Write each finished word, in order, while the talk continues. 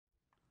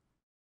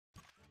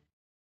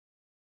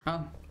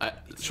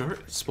Sure.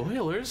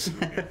 Spoilers. He's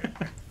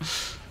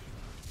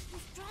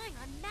drawing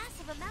on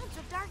massive amounts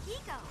of dark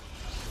ego.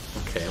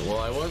 Okay, well,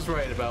 I was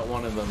right about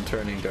one of them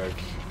turning dark.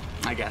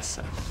 I guess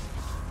so.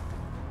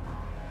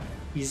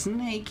 He's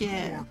naked.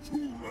 You're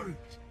too late.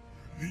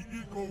 The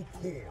Eco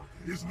Core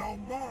is now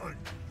mine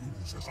to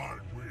use as I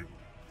will.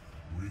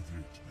 With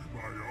it,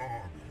 my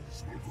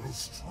armies will grow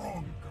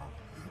stronger.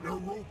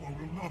 Europa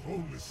will not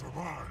only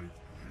survive,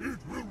 it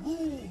will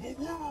rule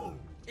the world.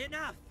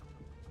 Enough!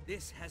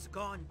 This has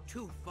gone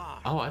too far.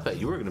 Oh, I thought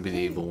you were gonna be the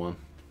evil one.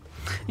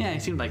 Yeah, he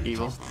seemed like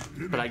evil,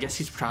 but I guess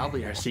he's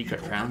probably our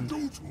secret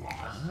friend.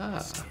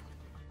 Ah.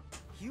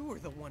 You were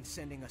the one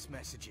sending us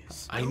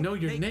messages. I know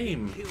your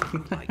name.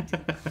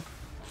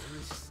 There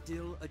is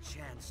still a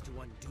chance to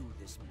undo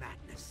this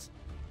madness.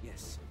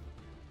 Yes,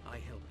 I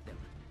helped them.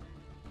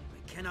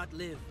 I cannot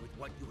live with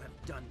what you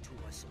have done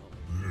to us all.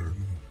 Then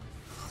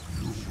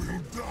you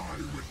will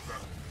die with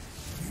them.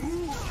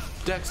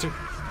 Daxter.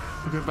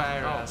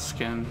 Goodbye,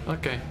 Raskin.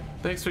 Okay.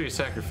 Thanks for your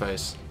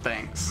sacrifice.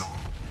 Thanks.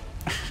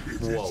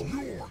 Whoa.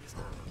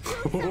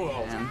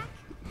 Whoa. Man.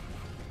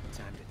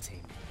 Time to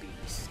tame the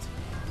beast.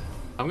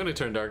 I'm gonna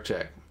turn Dark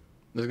Jack.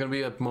 There's gonna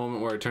be a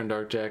moment where I turn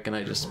Dark Jack and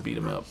I just beat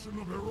him up.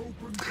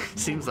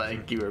 Seems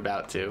like you were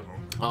about to.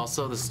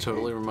 Also, this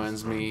totally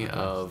reminds me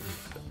of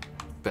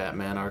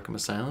Batman Arkham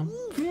Asylum.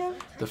 Yeah.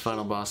 The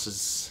final boss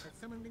is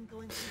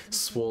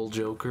Swole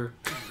Joker.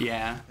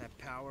 Yeah. That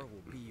power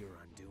will be your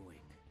undoing.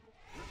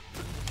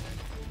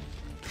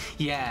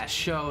 Yeah,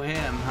 show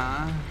him,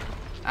 huh?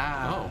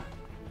 Ah. Oh.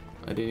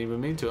 I didn't even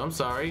mean to. I'm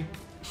sorry.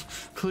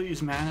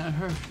 Please, man, it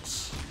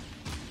hurts.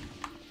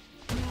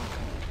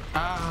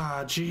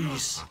 Ah,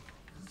 jeez.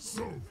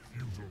 So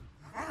futile.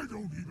 I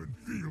don't even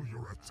feel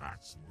your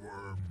attacks,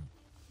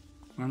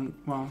 worm.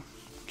 Well,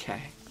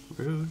 okay.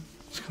 Rude.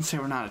 I was gonna say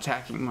we're not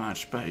attacking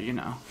much, but you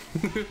know.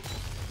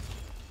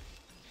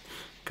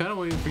 Kind of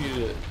waiting for you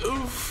to.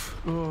 Oof.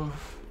 Oh.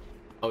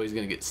 Oh, he's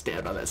gonna get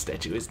stabbed on that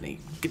statue, isn't he?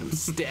 Get him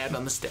stabbed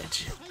on the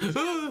statue. Hey, Jack,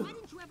 why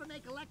didn't you ever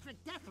make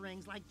electric death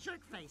rings like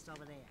Jerkface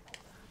over there?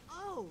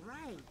 Oh,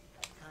 right.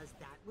 Because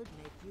that would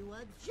make you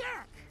a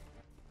jerk.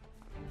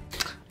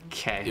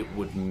 Okay. It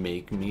would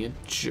make me a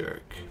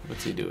jerk.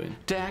 What's he doing?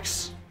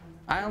 Dax,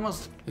 I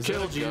almost Is that a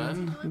killed you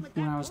gun?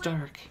 when I was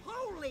dark.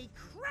 Holy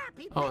crap!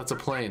 He Oh, it's a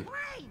plane.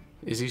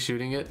 Is he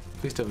shooting it?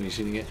 Please tell me he's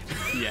shooting it.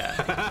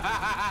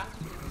 Yeah.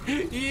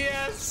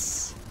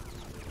 Yes!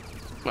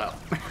 Well.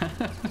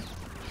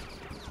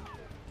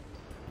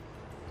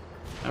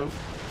 Oh.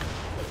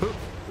 Oop.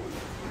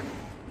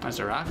 That's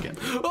a rocket.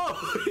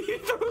 Oh! He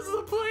throws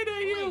the plane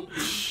at you! At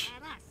us.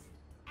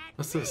 At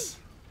What's this?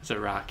 It's a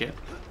rocket.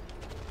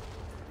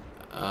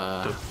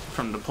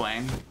 From the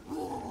plane.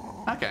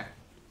 Okay.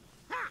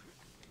 Ha!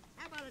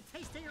 How about a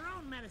taste of your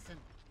own medicine?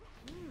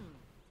 Mmm.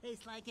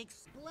 Tastes like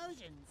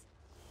explosions.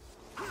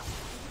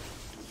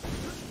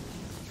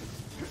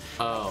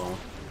 Oh.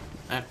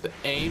 I have to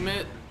aim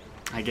it?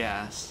 I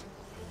guess.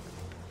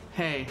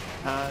 Hey,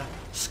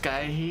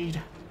 Skyheed,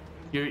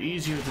 you're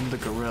easier than the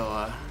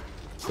gorilla.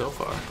 So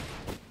far.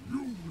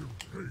 You will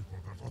pay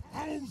for that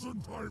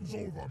 1,000 times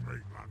over,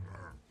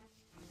 Mainlander.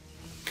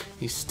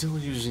 He's still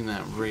using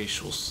that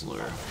racial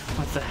slur.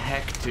 What the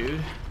heck,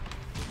 dude?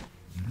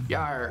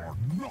 Yar. Or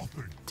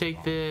nothing.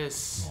 Take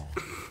this.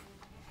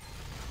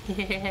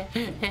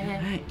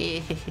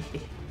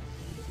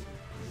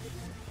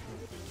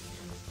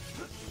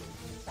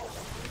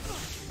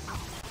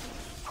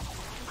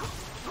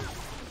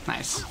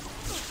 Nice.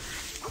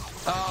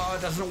 Oh,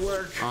 it doesn't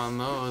work. On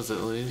those,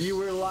 at least. You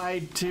were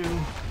lied to.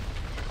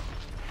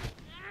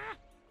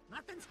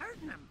 Nothing's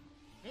hurting him.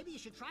 Maybe you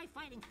should try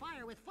fighting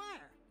fire with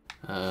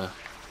fire.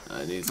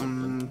 I need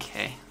something.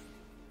 Okay.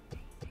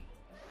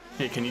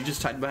 Hey, can you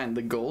just hide behind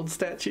the gold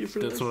statue for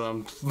That's this? what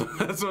I'm.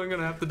 That's what I'm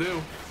gonna have to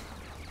do.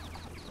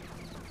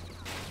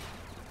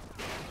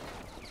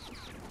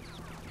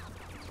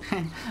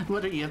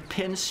 What are you,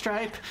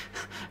 pinstripe?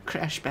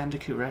 Crash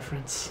Bandicoot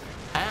reference.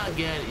 I don't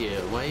get you.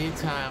 What are you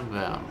talking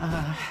about?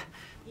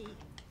 He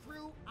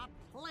threw a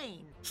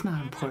plane. It's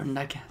not important,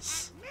 I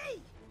guess.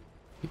 Me!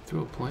 He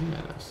threw a plane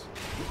at us.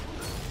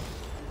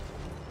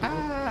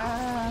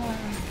 Ah!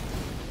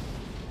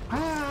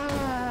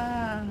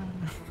 Ah!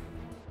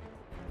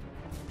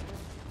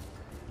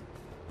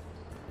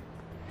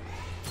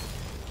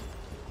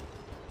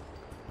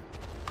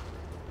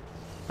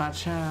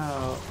 Watch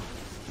out.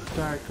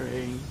 Dark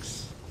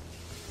rings.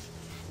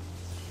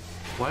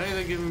 Why are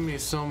they giving me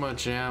so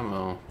much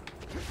ammo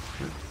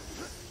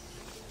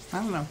I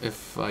don't know.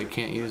 if I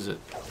can't use it?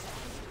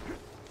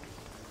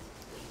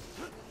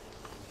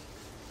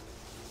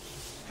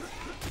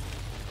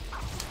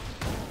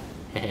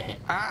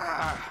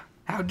 Ah!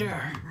 How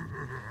dare!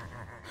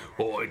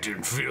 Oh, I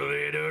didn't feel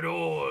it at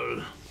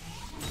all.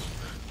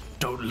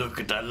 Don't look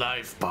at that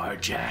life bar,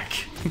 Jack.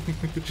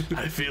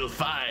 I feel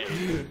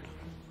fine.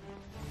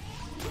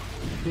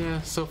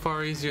 Yeah, so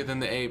far easier than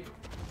the ape.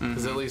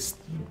 Because at least,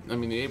 I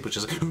mean, the ape was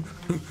just like,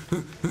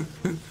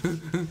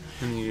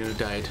 and you know,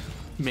 died.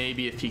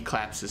 Maybe if he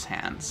claps his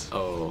hands.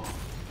 Oh.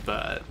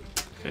 But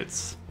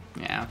it's,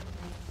 yeah.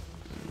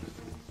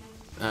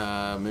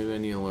 Maybe I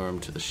need to lure him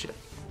to the ship.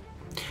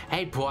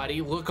 Hey,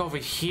 buddy, look over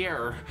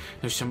here.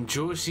 There's some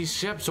juicy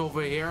ships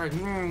over here.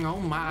 Oh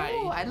my!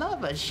 Oh, I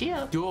love a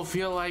ship. You'll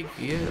feel like,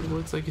 yeah, it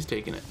looks like he's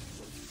taking it.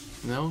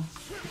 No?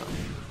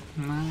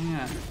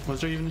 Yeah.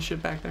 Was there even a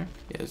ship back there?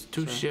 Yeah, there's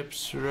two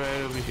ships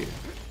right over here.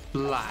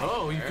 Liar.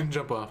 Oh, you can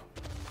jump off.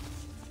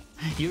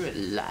 You're a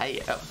liar.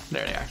 Oh,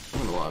 there they are. I'm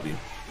gonna lob you.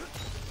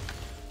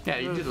 Yeah,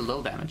 you did a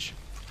little damage.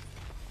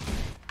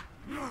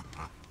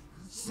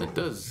 It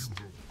does.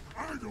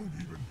 I don't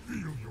even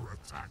feel your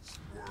attacks,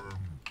 worm.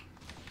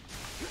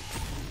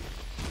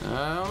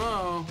 I don't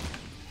know.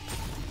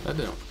 That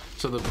didn't.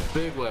 So the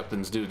big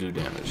weapons do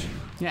damage.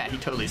 Yeah, he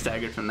totally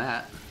staggered from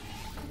that.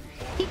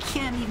 He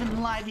can't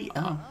even lie to you.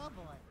 Oh.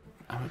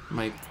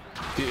 My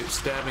dude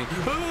stabbing.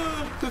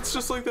 Ah, that's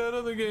just like that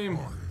other game.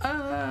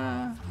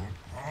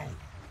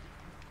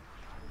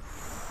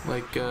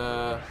 Like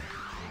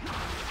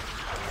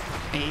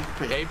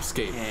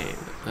Apescape. Ape.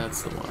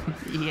 That's the one.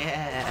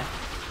 Yeah.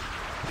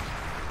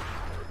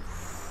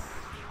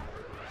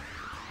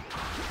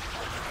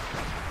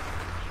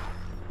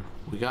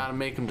 We gotta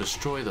make him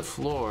destroy the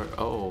floor.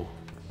 Oh.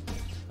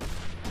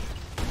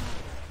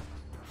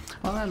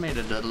 Well, that made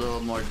it a little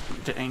more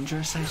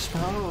dangerous, I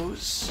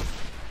suppose.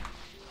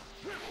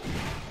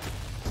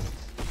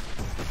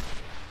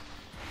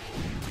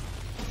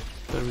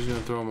 Thought he was gonna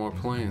throw more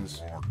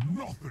planes. Are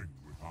nothing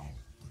without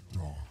the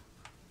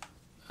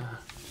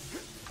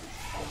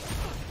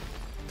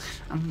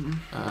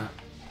dark.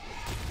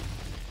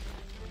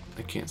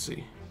 I can't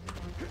see.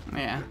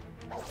 Yeah.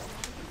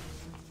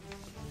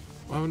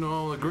 Oh no,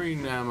 all the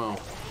green ammo.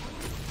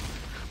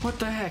 What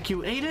the heck?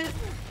 You ate it?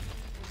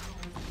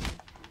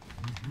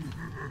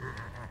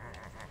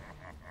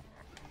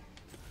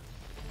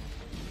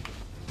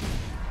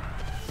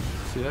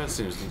 See, that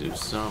seems to do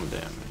some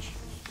damage.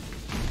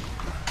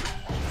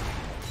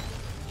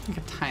 Like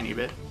a tiny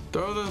bit.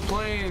 Throw the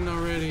plane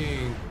already.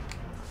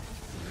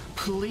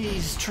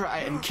 Please try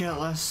and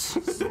kill us.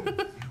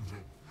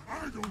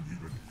 I don't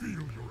even feel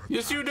your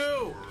Yes, you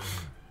do.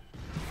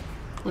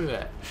 Look at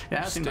that.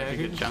 Yeah, that seems like a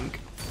Staggered. good chunk.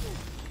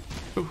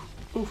 Ooh,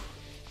 ooh.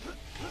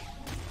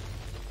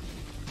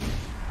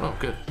 Oh,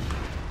 good.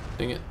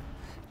 Dang it.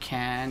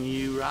 Can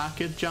you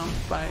rocket jump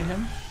by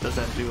him? Does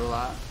that do a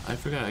lot? I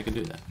forgot I could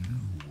do that.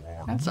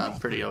 That's a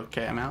pretty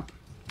okay amount.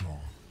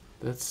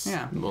 That's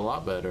Yeah. a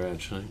lot better,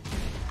 actually.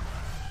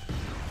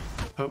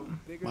 Oh, The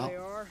bigger well. they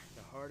are,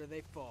 the harder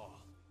they fall.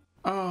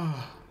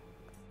 Oh.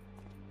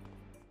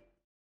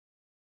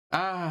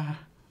 Ah.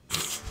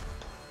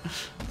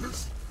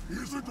 This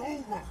isn't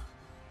over.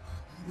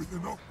 With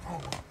enough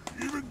power,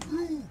 even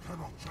you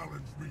cannot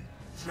challenge me,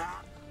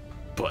 Jak.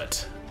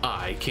 But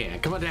I can.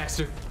 Come on,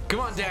 Daxter. Come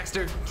on,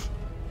 Daxter.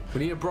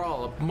 We need a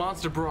brawl, a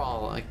monster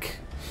brawl. Like,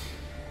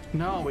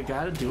 No, we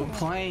gotta do a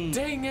plane.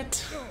 dang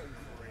it. Oh,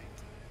 great.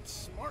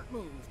 Smart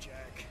move,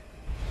 Jak.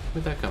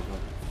 Where'd that come from?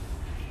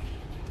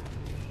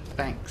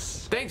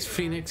 Thanks. Thanks,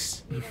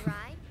 Phoenix. Need a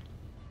ride?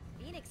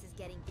 Phoenix is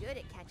getting good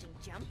at catching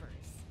jumpers.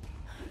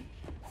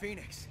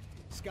 Phoenix,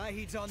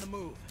 Skyheat's on the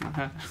move.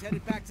 Uh-huh. He's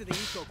headed back to the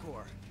Eco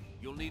Core.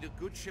 You'll need a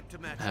good ship to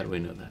match How do him. we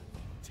know that?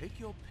 Take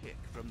your pick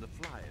from the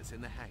flyers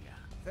in the hangar.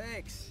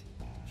 Thanks.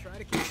 Try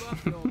to keep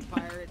up, you old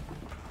pirate.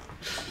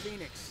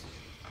 Phoenix,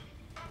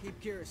 keep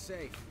Kira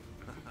safe.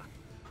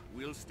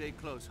 We'll stay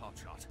close,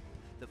 Hotshot.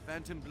 The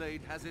Phantom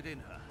Blade has it in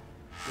her.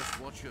 Just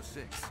watch your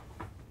six.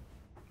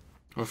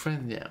 We're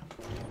friends now.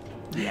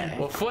 Yeah.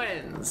 We're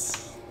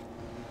friends.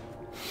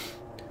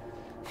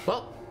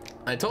 Well,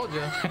 I told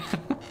you.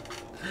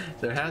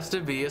 There has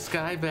to be a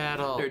sky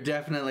battle. There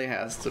definitely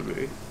has to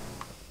be.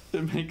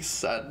 It makes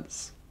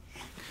sense.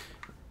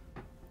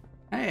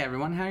 Hey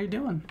everyone, how you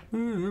doing?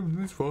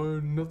 Everything's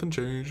fine. Nothing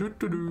changed.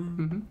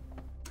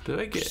 Did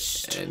I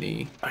get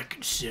any? I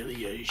can sell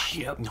you a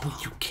ship. No,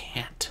 you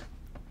can't.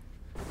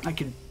 I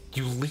can.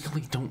 You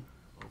legally don't.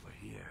 Over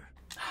here.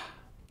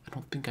 I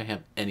don't think I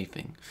have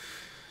anything.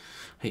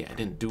 Hey, I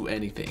didn't do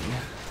anything.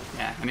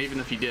 Yeah, and even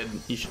if you did,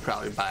 you should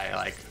probably buy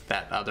like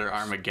that other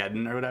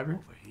Armageddon or whatever.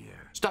 Over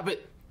here. Stop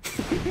it.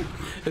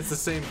 It's the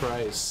same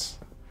price.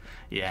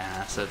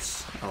 Yeah, so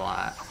it's a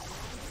lot.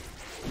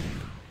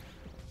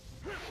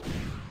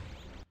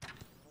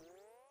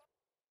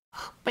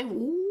 Wait,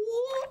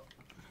 what?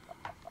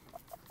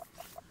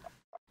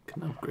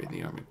 Can upgrade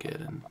the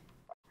Armageddon.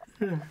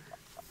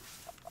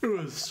 It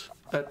was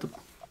at the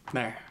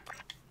there.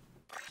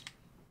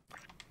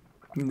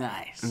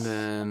 Nice. And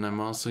then I'm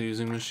also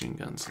using machine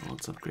guns, so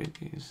let's upgrade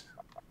these.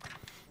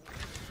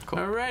 Cool.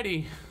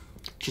 Alrighty.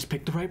 Just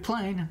pick the right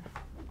plane.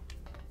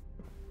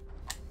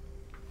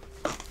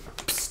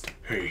 Psst.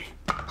 Hey,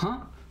 Huh?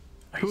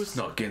 I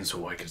snuck in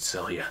so I could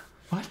sell you.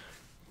 What?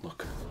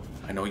 Look,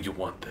 I know you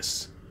want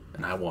this,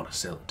 and I want to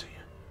sell it to you.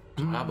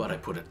 So how about I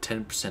put a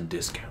 10%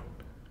 discount?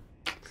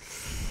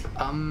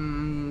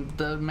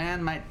 The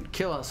man might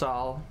kill us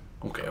all.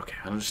 Okay,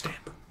 I understand.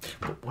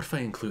 But what if I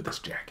include this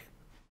jacket?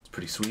 It's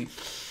pretty sweet.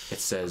 It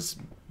says,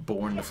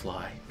 "Born to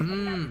Fly."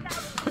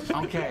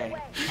 Okay.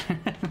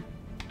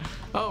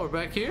 Oh, we're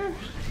back here?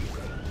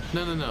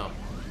 No.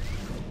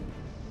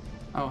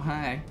 Oh,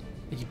 hi.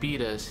 He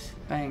beat us.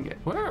 Dang it.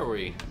 Where are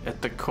we?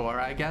 At the core,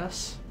 I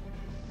guess?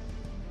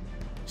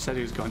 Said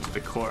he was going to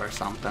the core or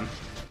something.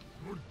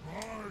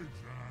 Goodbye,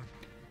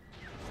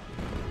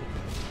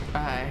 Jack.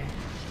 Bye.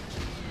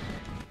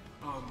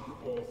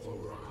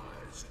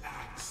 Unauthorized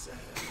access.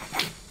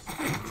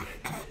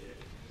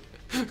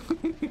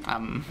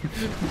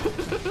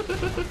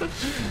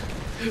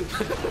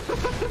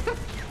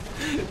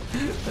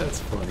 That's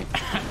funny.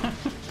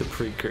 The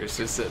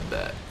precursor said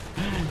that.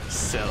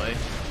 Silly.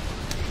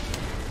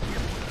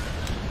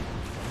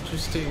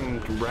 Interesting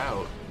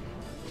route.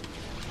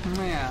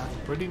 Yeah.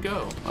 Where'd he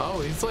go? Oh,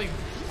 he's like...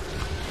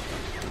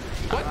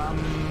 What?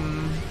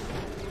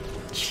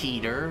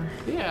 Cheater.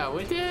 Yeah,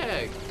 what the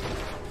heck?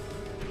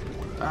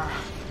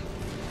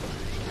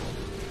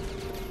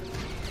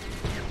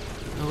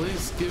 At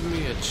least give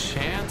me a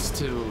chance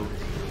to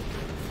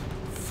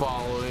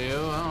follow you.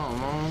 I don't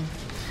know.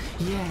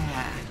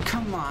 Yeah,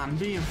 come on,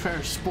 be a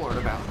fair sport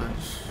about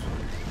this.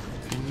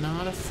 If you're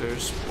not a fair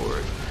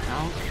sport,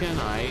 how can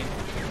I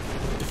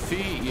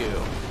defeat you?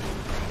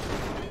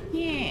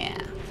 Yeah.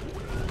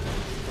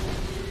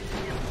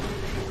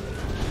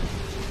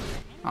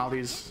 All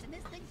these. And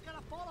this thing's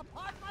gonna fall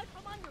apart right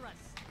from under us.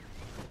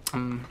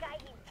 Guy,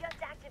 he just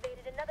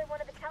activated another one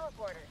of the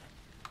teleporters.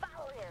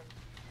 Follow him.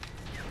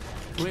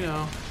 We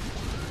know.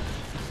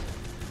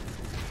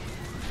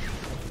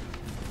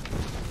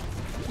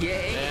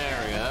 Yay!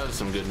 There we go. That was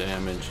some good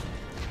damage.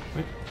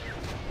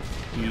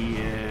 He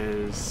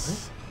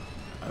is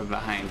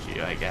behind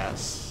you, I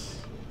guess.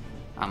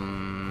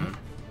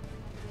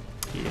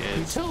 He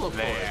is teleports.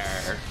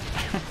 there.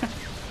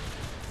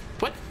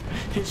 What?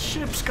 His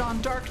ship's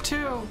gone dark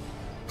too.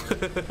 I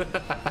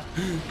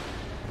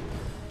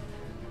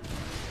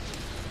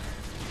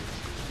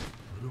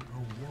don't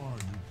know why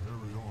you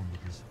carry on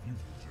with this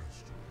futile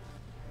gesture.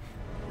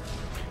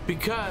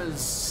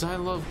 Because I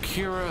love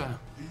Kira.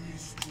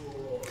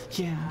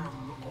 Yeah.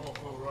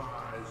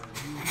 Unauthorized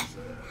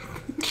user.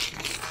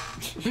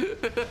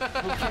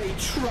 Okay,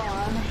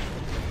 Tron.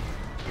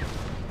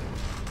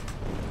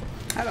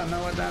 I don't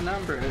know what that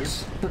number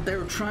is, but they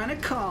were trying to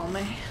call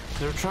me.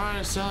 They were trying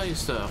to sell you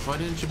stuff. Why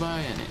didn't you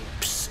buy any?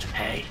 Psst,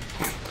 hey.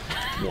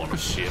 Want a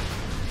ship?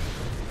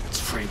 It's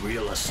free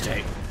real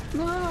estate.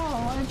 No,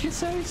 why did you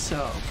say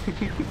so?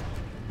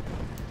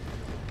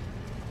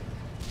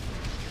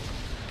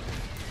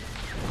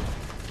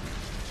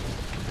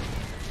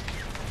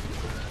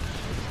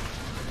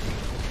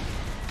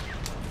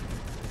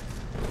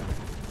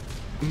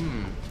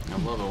 I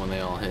love it when they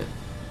all hit.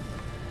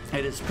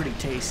 It is pretty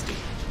tasty.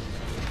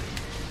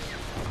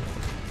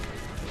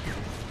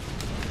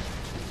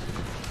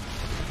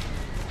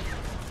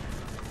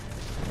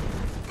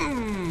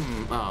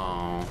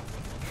 Oh.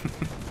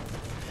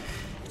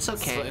 It's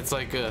okay. It's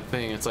like a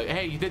thing. It's like,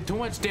 hey, you did too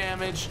much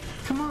damage.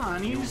 Come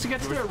on, you used to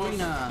get to the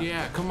arena.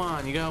 Yeah, come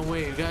on. You gotta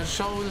wait. You gotta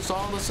show all this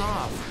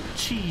off.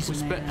 Jeez, We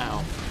spent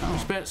man. We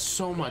spent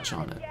so much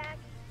on it. Jack,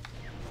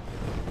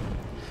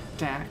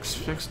 Dax,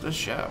 fix the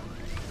show.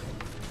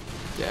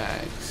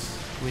 Dax.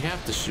 We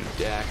have to shoot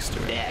Daxter.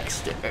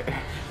 Daxter.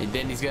 And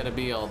then he's gotta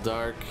be all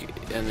dark,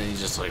 and then he's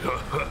just like,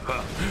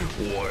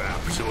 what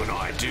happens when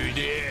I do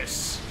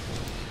this?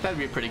 That'd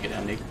be a pretty good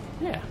ending.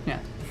 Yeah. Yeah.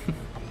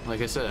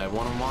 Like I said, I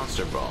won a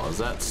monster ball. Is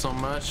that so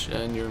much?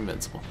 And you're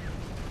invincible.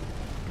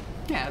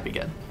 Yeah, that'd be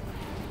good.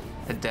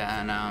 And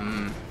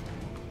then,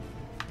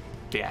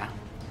 yeah,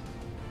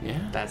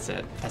 Yeah. that's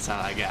it. That's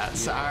all I got.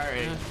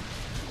 Sorry. Yeah.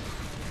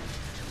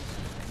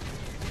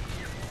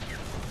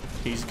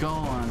 He's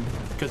gone.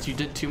 Because you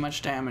did too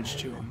much damage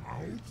to him.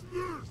 Out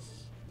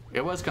this.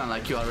 It was kind of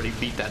like you already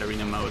beat that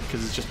arena mode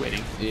because it's just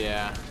waiting.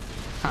 Yeah.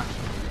 Huh.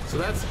 So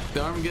that's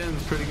the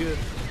Armageddon's pretty good.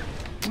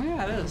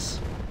 Yeah, it is.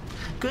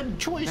 Good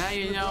choice. Now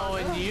you know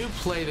when you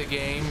play the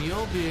game,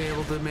 you'll be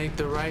able to make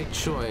the right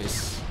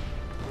choice.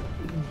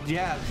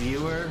 Yeah,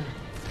 viewer.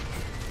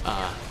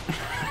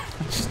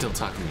 Still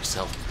talking to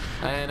yourself.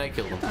 And I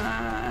killed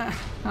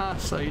him.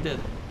 So you did.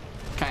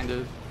 Kind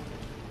of.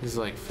 These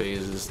like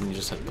phases, and you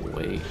just have to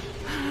wait.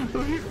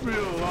 Leave me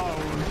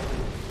alone.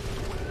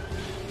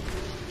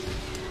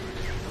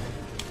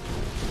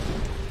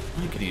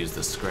 I could use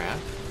the scrap.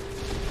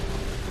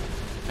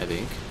 I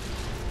think.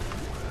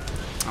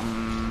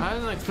 I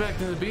wasn't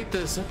expecting to beat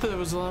this. I thought there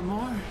was a lot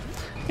more.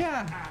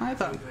 Yeah, I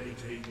thought.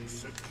 Activating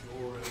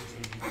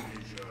security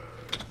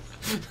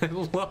measure. I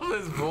love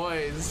his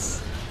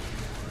voice.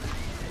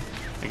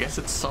 I guess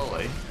it's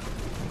Sully.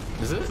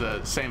 Is it It's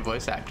the same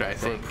voice actor, I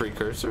for a think.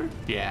 precursor?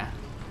 Yeah.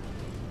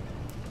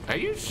 Are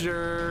you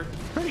sure?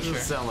 Pretty Doesn't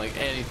sure. sound like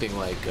anything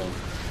like him.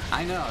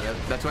 I know.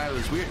 That's why it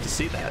was weird to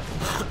see that.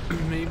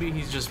 Maybe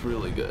he's just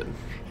really good.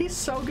 He's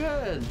so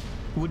good.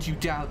 Would you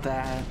doubt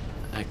that?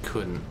 I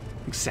couldn't.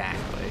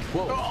 Exactly.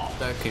 Whoa, Oh.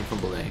 that came from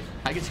below.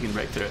 I guess you can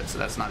break through it, so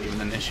that's not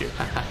even an issue.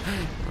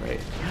 Right.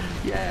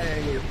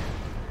 Yay.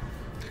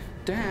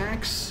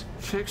 Dax,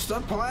 fix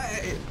the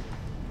play.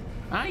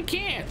 I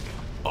can't.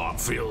 I'm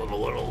feeling a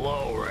little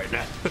low right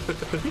now.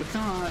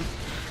 God.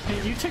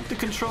 Hey, you take the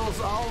controls,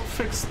 I'll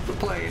fix the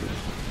plane.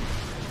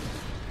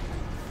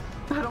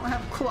 I don't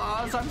have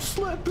claws, I'm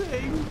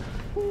slipping.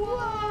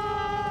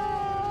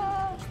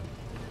 Whoa!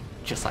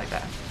 Just like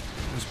that.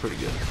 That was pretty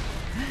good.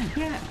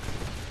 Yeah.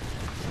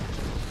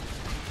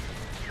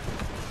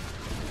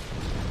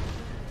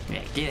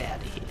 Yeah, get out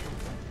of here.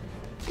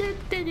 Sorry,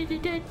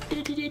 Jack,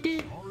 but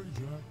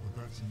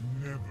that's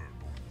never going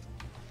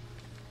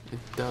to. It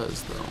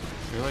does, though.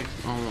 You're like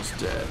almost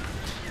dead.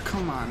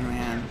 Come on,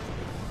 man.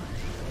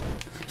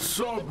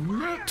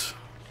 Submit! Show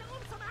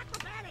him some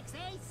acrobatics,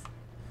 Ace.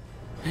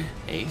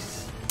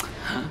 Ace?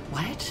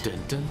 What? Dun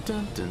dun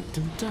dun dun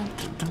dun dun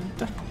dun dun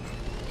dun.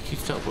 He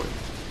keeps teleporting.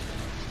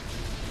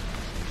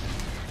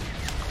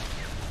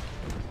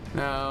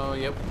 No,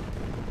 yep.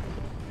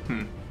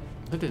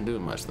 That didn't do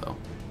much, though.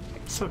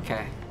 It's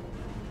okay.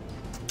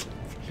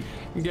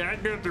 Yeah,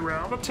 go through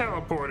all the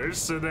teleporters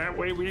so that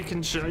way we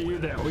can show you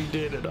that we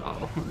did it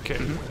all. Okay.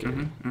 Hold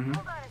on a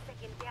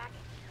second, Jack.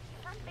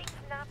 Something's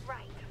not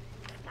right.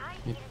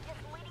 Skyheat is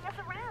just leading us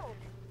around.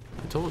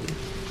 I told you.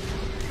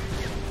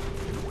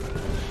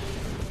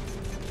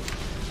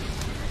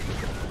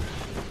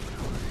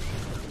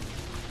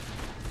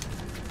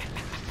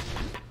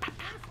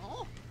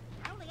 Careful.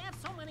 I only have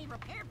so many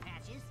repair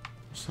patches.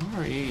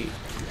 Sorry.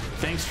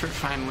 Thanks for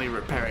finally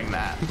repairing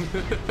that.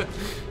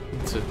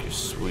 It took your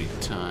sweet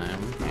time.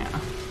 Yeah.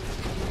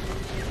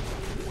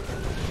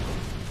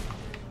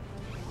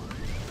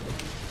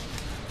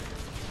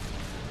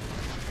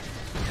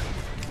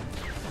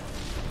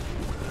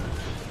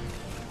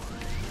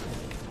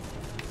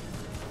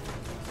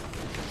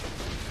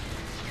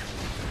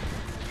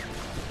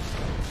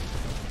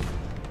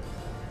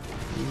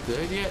 You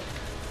dead yet?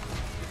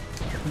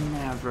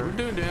 Never. We're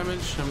doing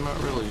damage. I'm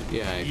not really.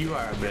 Yeah. You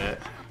are a bit,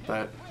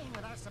 but Playing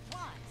with our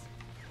supplies.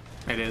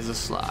 it is a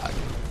slog.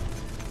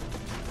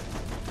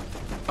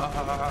 Come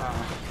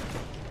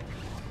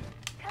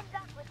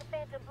duck with the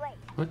Phantom Blade.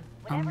 What?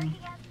 Whatever he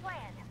has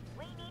planned,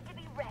 we need to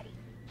be ready.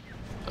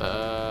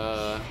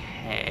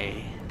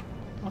 Hey.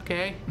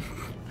 Okay.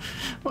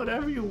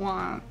 Whatever you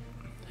want.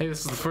 Hey, this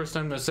is the first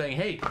time they're saying,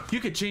 hey, you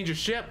could change your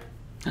ship.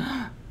 You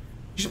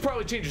should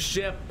probably change your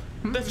ship.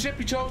 The ship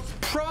you chose,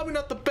 probably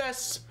not the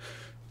best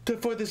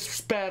for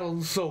this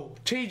battle, so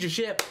change your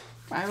ship.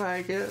 I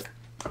like it.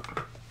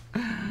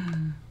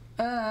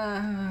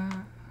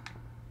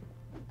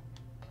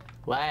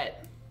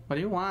 What? What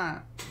do you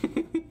want?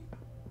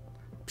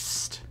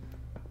 Psst.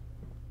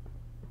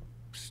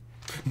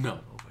 No.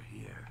 Over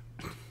here.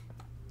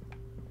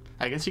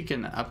 I guess you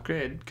can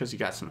upgrade because you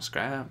got some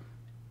scrap.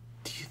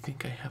 Do you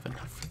think I have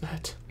enough for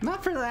that?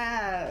 Not for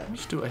that. How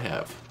much do I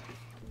have?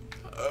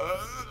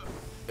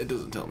 It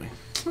doesn't tell me.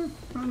 I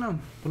don't know.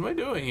 What am I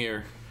doing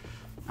here?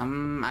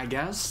 I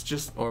guess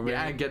just Or maybe-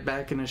 yeah, get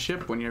back in a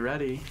ship when you're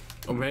ready.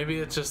 Or maybe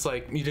it's just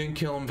like, you didn't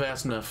kill him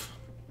fast enough.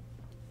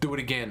 Do it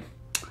again.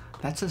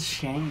 That's a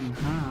shame,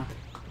 huh?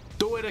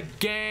 Do it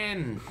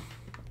again!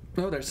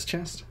 Oh, there's a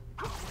chest.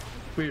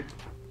 Weird.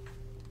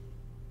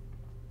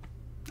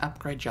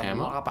 Upgrade your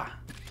Ammo? lava.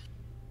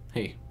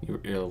 Hey,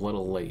 you're a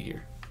little late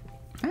here.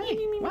 Hey,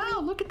 wow,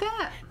 look at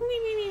that.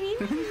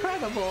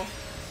 Incredible.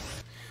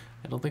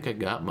 I don't think I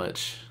got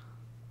much.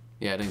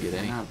 Yeah, I didn't get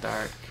any. Now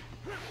dark.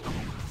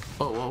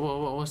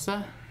 Whoa, what's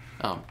that?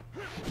 Oh,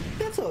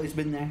 That's always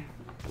been there.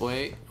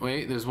 wait,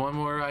 there's one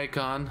more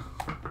icon.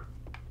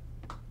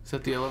 Is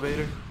that the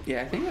elevator?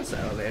 Yeah, I think that's the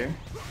elevator.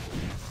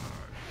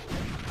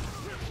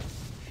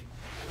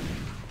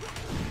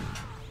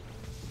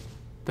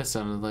 That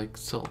sounded like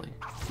Sully.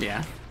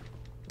 Yeah.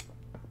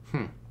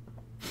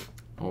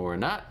 Or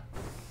not.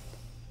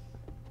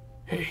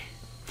 Hey,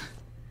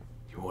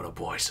 you wanna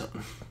buy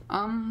something?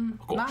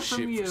 Go Not ship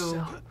from for you.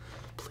 sale.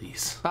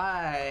 Please.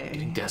 Bye.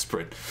 Getting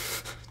desperate.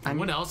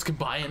 Anyone else can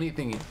buy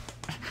anything.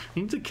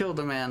 Need to kill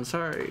the man,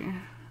 sorry.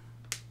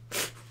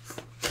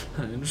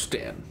 I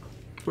understand.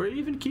 We're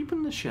even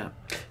keeping the ship.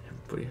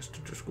 Everybody has to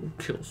just go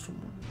kill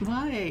someone.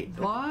 Why?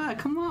 Why?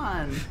 Come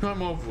on.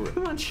 I'm over it.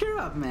 Come on, cheer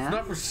up, man.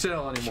 Not for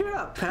sale anymore. Cheer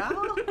up,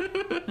 pal.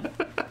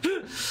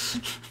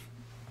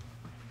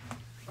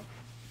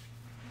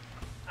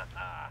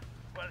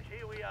 Well,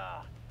 here we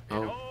are.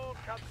 Oh. It all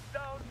comes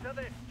down to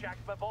this, Jack,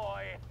 my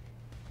boy.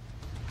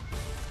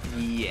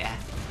 Yeah.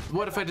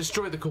 What if I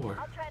destroy the core?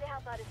 I'll try to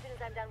help out as soon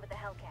as I'm done with the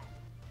Hellcat.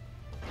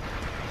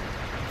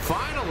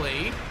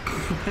 Finally!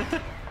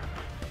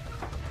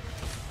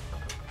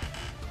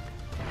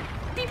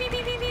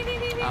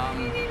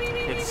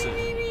 It's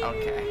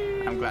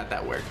okay. I'm glad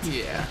that worked.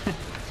 Yeah.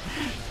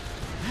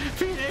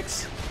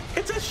 Phoenix,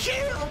 it's a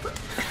shield.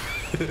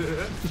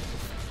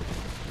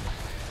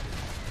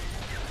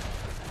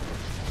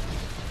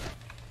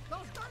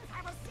 Those guns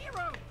have a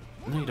zero.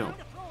 No, you don't.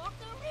 To throw off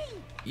their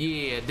range.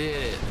 Yeah, I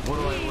did it. What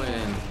do I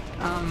win?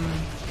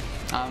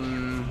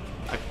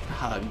 A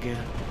hug.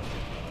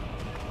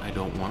 I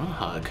don't want a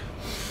hug.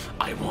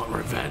 I want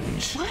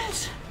revenge.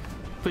 What?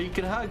 But you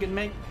can hug and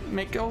make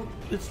oh,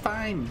 it's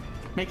fine.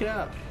 Make it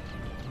up.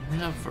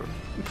 Never.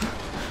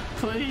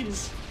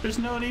 Please. There's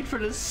no need for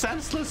this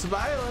senseless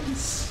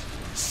violence.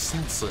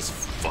 Senseless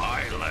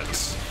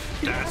violence.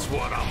 That's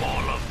what I'm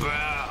all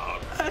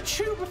about.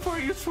 Chew before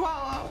you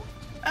swallow.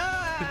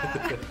 Ah.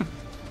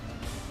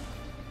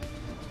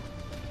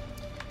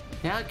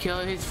 Now kill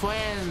his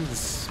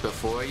friends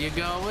before you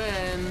go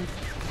in.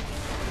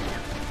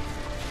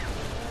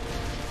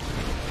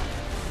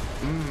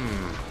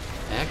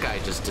 That guy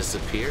just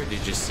disappeared.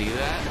 Did you see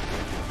that?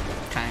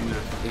 Kind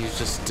of. He's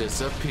just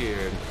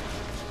disappeared.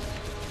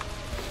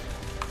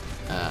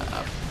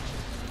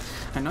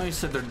 I know you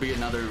said there'd be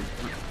another,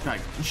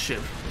 like,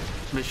 ship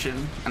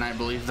mission, and I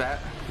believe that.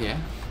 Yeah.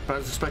 But I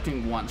was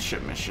expecting one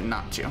ship mission,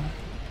 not two.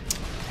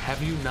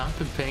 Have you not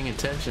been paying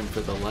attention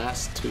for the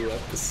last 2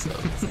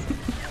 episodes?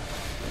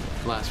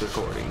 Last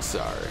recording,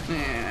 sorry.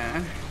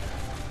 Yeah.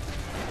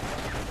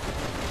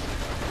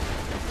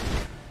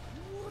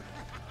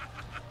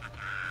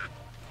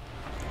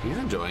 He's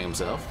enjoying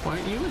himself. Why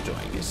aren't you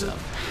enjoying yourself?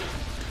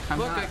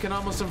 Look, I can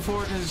almost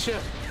afford his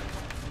ship.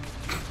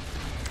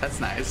 That's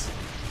nice.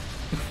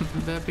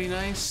 Would that be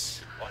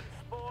nice? Once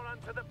more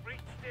onto the breach,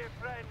 dear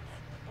friends.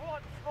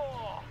 Once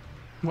more.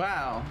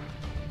 Wow.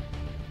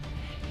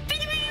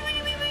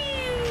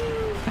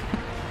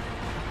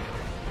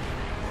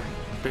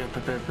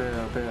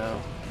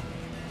 Bill.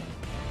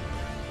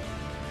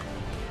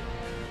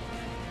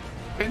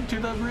 Into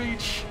the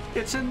breach.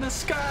 It's in the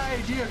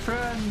sky, dear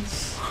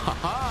friends.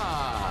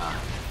 Haha!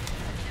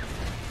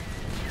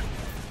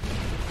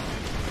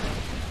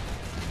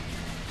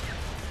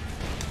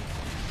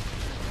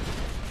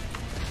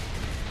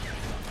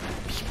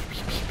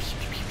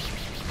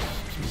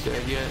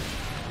 Dead yet?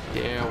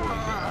 There we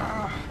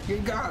go. You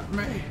got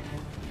me.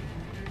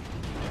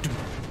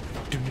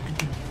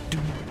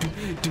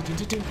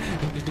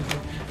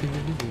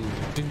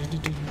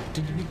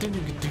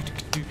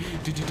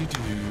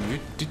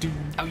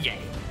 Oh yeah.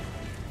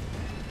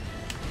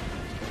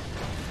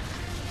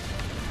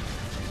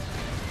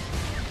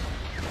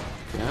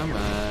 Come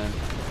on.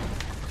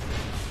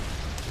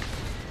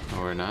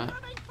 Or not.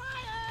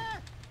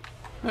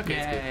 Okay,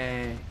 it's good.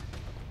 Yay.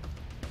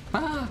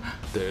 Ah.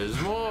 There's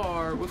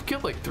more. We've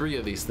killed like 3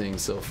 of these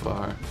things so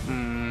far.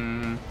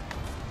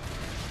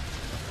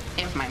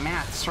 If my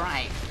math's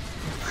right.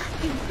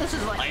 This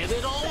is like And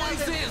it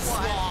always is,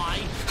 Sly.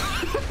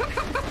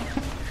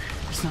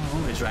 It's not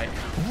always right.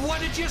 What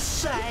did you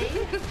say?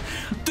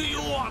 Do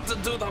you want to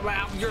do the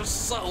math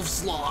yourself,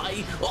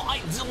 Sly?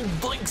 I don't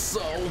think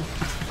so.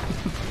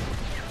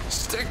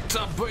 Stick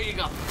to being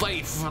a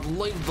thief and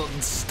leave the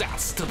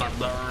stats to the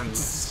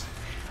nerds.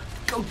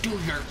 Go do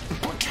your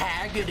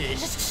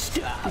protagonist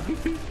stuff.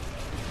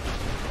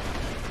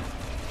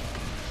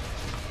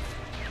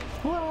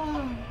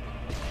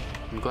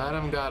 I'm glad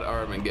I've got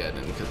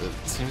Armageddon because it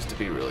seems to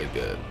be really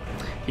good.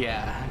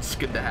 Yeah, it's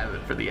good to have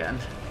it for the end.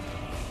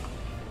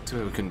 Too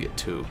bad we couldn't get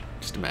 2.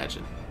 Just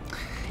imagine.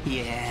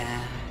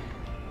 Yeah.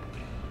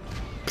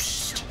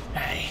 Psst.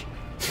 Hey.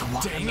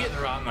 Dang it!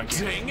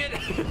 Dang it!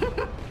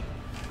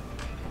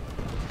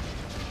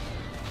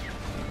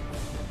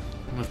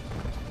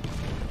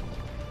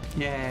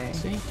 Yay.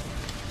 See?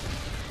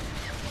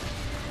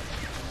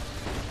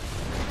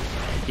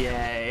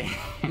 Yay.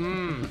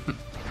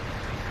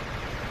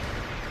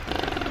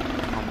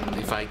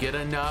 If I get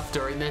enough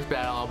during this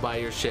battle, I'll buy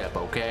your ship,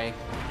 okay?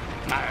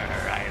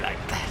 I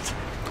like that.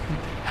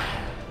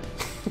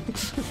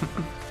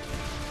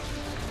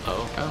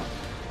 Oh.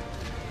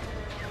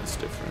 That's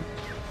different.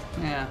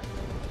 Yeah.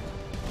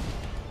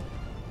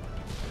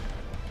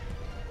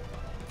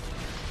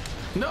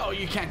 No,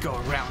 you can't go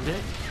around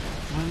it.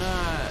 Why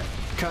not?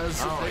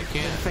 Because Oh, I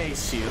can't.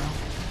 face you.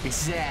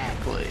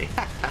 Exactly.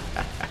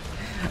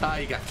 Oh,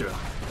 you got through.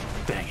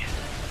 Dang it.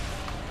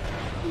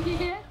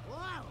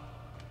 Whoa!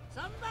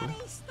 Somebody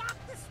stop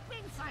the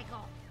spin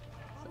cycle!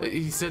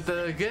 He said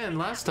that again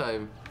last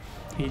time.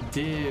 He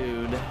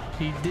did.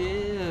 He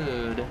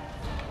did.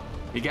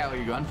 You got what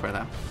you're going for,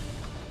 though.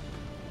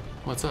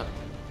 What's up?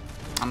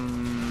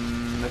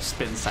 The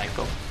spin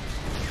cycle.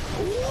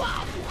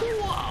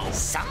 Whoa!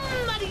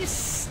 Somebody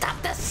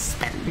stop the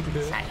spin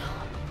cycle!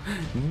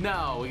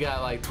 No, we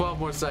got like 12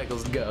 more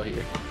cycles to go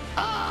here.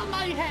 Oh,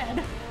 my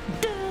head!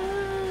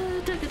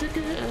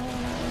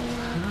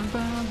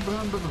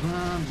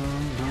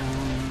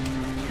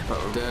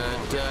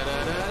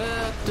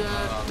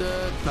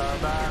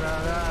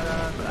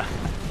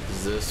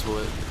 Is this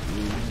what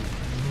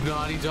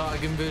Naughty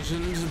Dog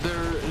envisioned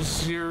their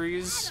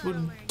series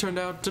would turn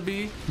out to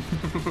be?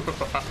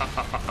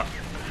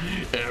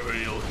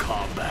 Aerial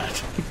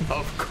combat,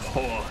 of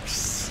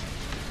course.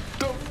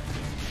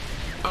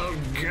 I'll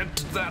get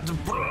that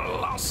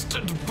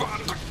blasted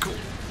bandicoot.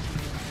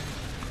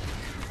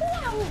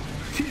 Whoa!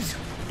 He's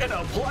in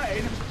a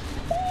plane.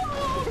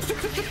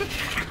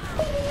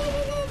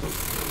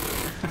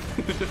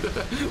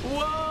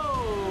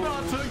 Whoa!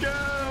 Not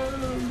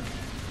again.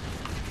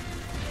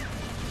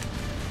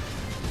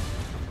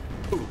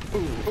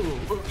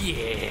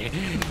 Yeah.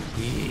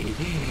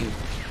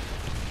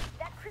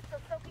 That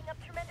crystal's soaking up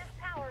tremendous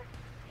power.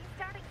 He's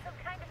starting some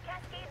kind of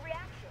cascade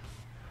reaction.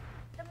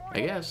 The more I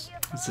guess.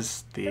 energy he Is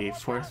this absorbs, the more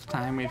 4th powerful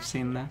time the we've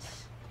seen reaction this?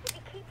 is. If he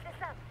keeps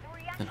this up, the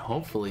reaction And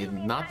hopefully will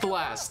be not the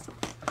massive. last.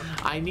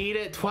 I need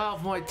it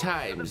 12 more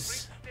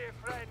times. Dear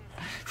friends.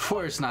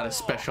 4 is not a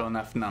special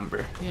enough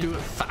number. Yeah. Do it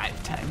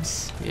 5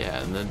 times.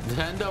 Yeah, and the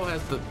Nintendo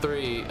has the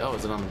 3. Oh,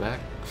 is it on the back?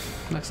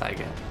 Looks like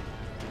it.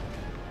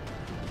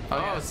 Oh, Oh,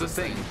 yeah, it's it's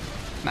the this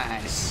thing.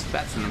 Nice.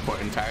 That's an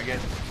important target.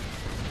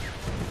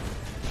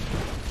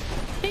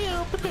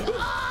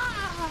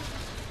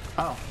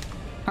 Oh.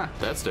 Huh.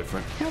 That's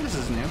different. Yeah, this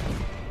is new.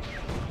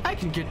 I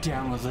can get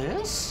down with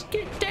this.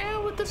 Get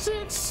down with the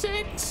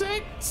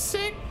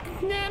sick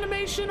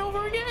animation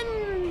over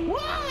again.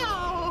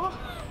 Wow!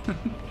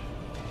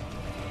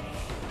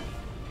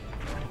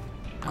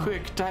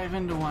 Quick, dive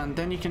into one,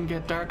 then you can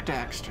get Dark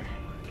Daxter.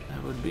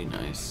 That would be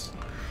nice.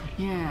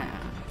 Yeah.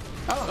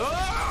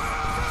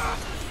 Oh!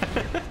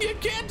 You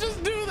can't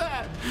just do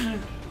that.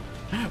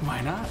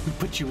 Why not? We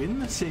put you in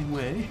the same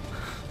way.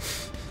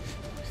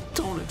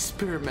 Don't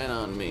experiment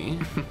on me.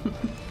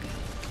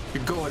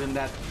 You're going in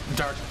that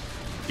dark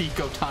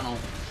eco tunnel.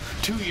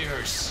 2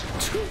 years.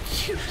 2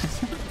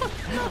 years.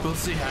 We'll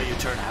see how you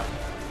turn out.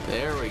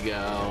 There we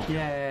go.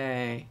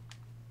 Yay.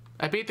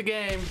 I beat the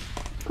game.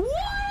 Woo!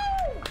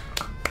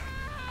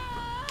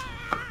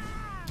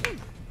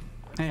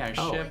 Hey, our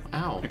Oh, ship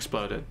ow.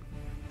 exploded.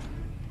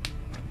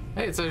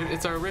 Hey,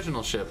 it's our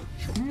original ship.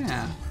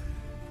 Yeah.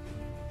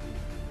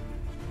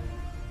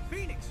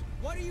 Phoenix,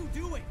 what are you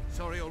doing?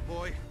 Sorry, old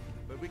boy,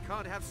 but we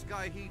can't have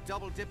Sky Heat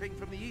double dipping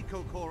from the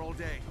eco core all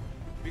day.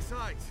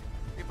 Besides,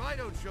 if I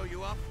don't show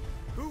you up,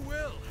 who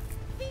will?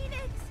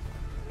 Phoenix!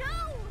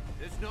 No!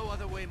 There's no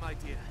other way, my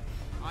dear.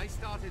 I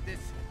started this,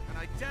 and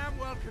I damn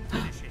well can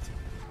finish it.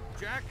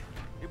 Jack,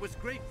 it was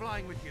great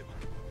flying with you.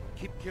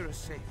 Keep Kira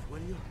safe, will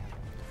you?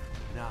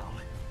 Now,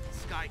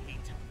 Sky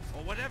Heat,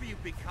 or whatever you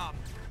become,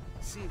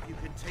 see if you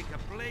can take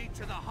a blade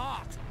to the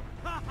heart.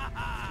 Ha ha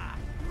ha!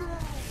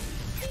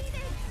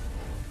 Phoenix!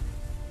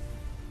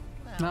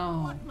 Well,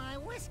 No. What my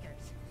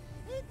whiskers?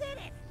 He did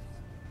it!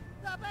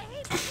 The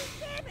behemoth is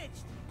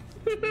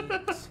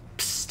damaged!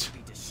 Psst.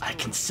 I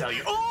can sell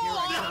you.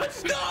 Oh,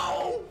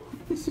 no!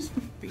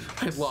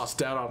 I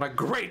lost out on a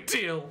great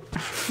deal.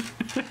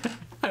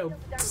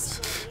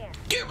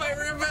 Get my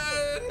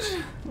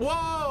revenge!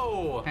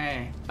 Whoa!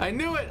 Hey, I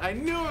knew it! I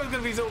knew I was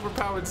gonna be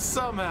overpowered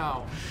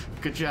somehow.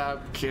 good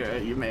job,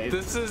 Kira. You made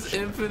This is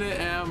infinite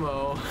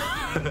ammo.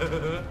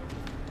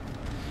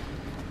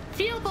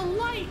 Feel the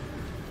light.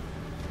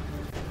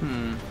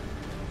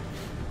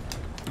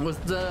 Was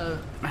the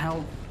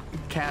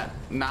Hellcat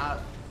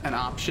not an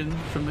option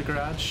from the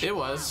garage? It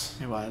was.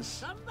 It was.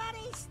 Somebody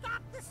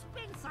stop the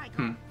spin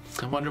cycle!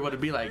 I wonder what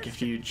it'd be like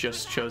if you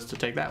just chose to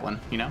take that one,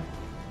 you know?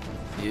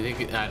 You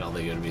think? I don't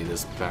think it would be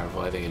this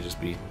powerful. I think it'd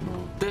just be.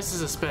 This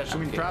is a special.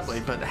 I mean, case. probably,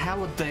 but how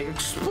would they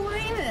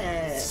explain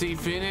it? See,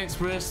 Phoenix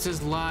risked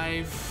his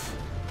life.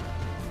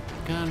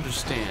 Gotta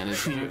understand. It's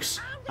Phoenix,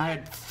 I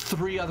had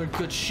 3 other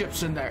good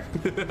ships in there.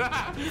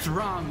 What's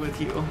wrong with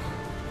you?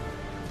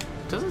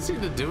 Doesn't seem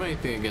to do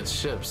anything against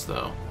ships,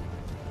 though.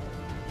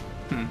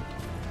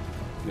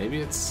 Maybe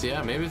it's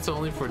maybe it's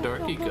only for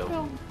Dark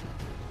Eco.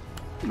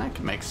 That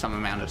could make some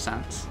amount of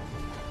sense.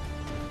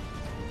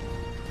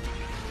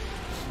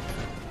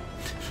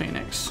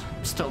 Phoenix,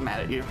 still mad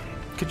at you.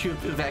 Could you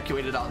have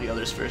evacuated all the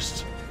others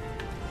first?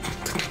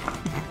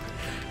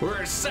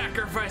 We're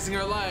sacrificing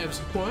our lives.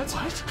 What?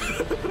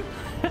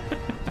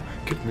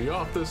 Get me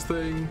off this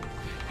thing.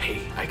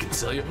 Hey, I can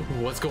tell you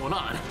what's going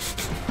on.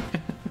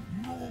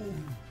 No!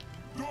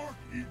 Dark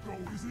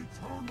Eco is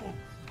eternal!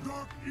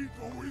 Dark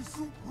Eco is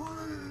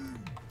supreme!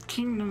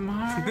 Kingdom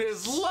Hearts.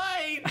 There's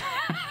light.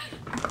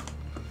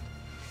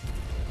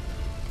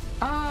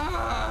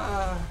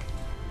 Ah!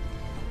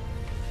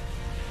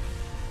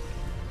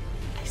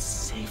 I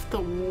saved the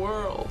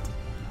world.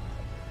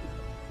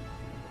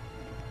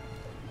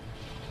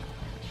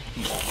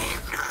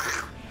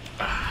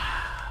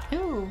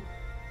 Ew.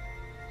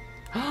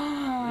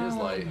 It is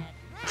light.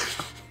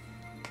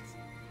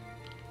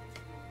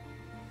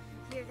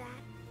 Hear that?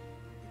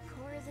 The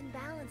core is in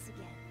balance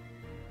again.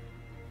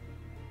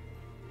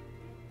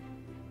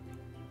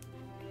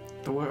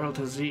 The world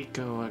has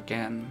eco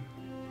again.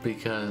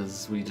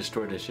 Because we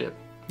destroyed a ship.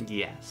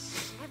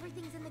 Yes.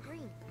 Everything's in the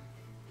green.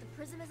 The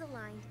prism is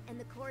aligned, and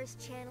the core is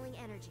channeling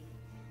energy.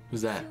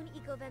 Who's that? Soon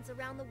eco vents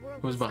around the world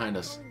Who's will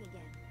behind start us? glowing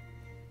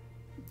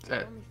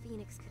again. Uh, Only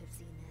Phoenix could have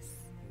seen this.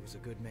 He was a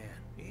good man.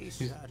 He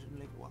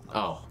certainly was.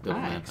 Oh, the Hi.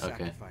 man. Okay.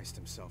 Sacrificed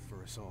himself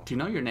for us all. Do you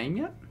know your name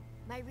yet?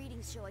 My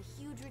readings show a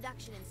huge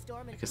reduction in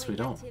storm and guess quake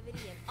we don't.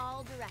 activity in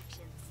all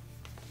directions.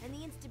 And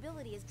the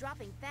instability is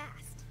dropping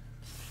fast.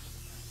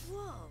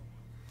 Whoa!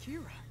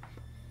 Kira,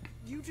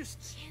 you just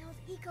Channeled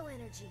eco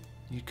energy.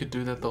 You could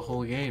do that the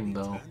whole game,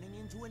 though. Turning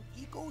into an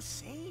eco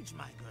sage,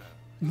 my girl.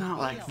 Not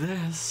like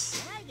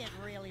this. When I get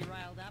really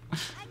riled up,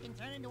 I can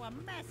turn into a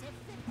massive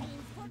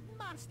 15-foot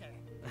monster.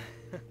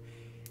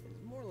 it's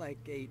more like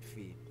 8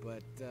 feet,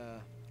 but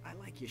I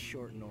like you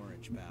short and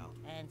orange, pal.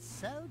 And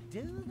so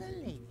do the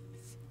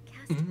ladies.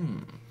 Castor,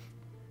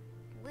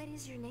 what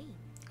is your name?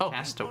 Oh,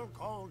 Castor.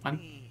 Called I'm-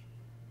 me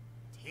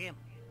Tim.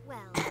 Well,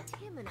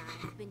 Tim and I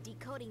have been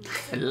decoding these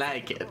I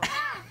like it.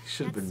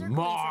 should have That been circle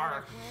inside our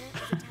more.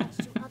 planet is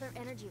attached to other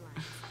energy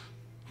lines.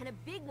 And a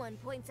big one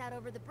points out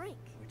over the brink.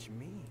 Which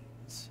means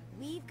plans?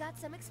 We've got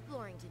some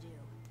exploring to do.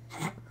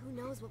 Who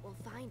knows what we'll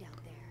find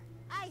out there?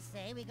 I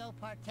say we go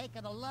partake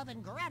of the love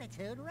and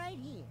gratitude right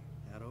here.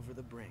 Out over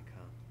the brink,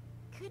 huh?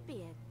 Could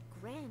be a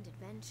grand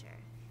adventure.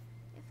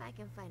 If I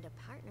can find a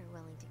partner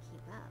willing to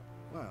keep up.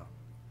 Well,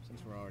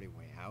 since we're already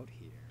way out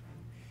here,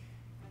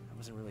 I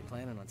wasn't really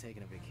planning on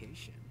taking a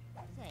vacation.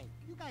 Say,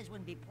 you guys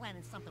wouldn't be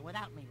planning something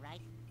without me,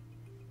 right?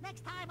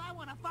 Next time I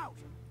want to vote.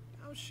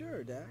 Oh,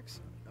 sure,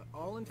 Dax.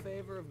 All in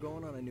favor of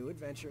going on a new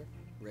adventure,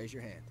 raise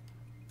your hand.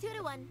 2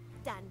 to 1.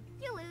 Done.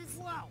 You lose.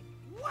 Whoa!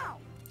 Whoa!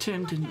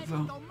 Tim didn't That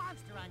vote. go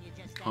monster on you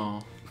just then.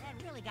 Oh. That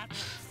really got me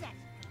upset.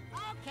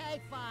 Okay,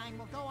 fine.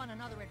 We'll go on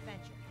another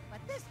adventure. But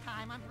this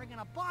time I'm bringing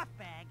a barf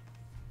bag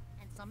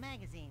and some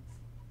magazines.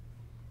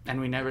 And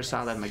we never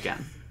saw them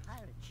again.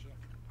 Hired a chick.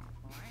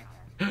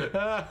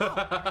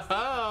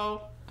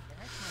 Oh.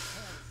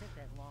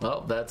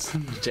 Well, that's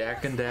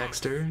Jak and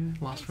Daxter,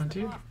 Lost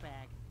Frontier.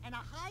 Bag and a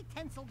high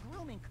tensile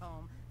grooming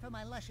comb for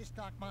my luscious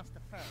dark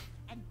monster fur.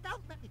 And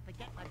don't let me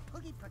forget my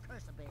poogie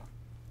precursor bear.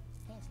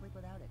 Can't sleep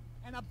without it.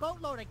 And a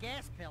boatload of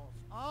gas pills.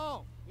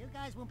 Oh, you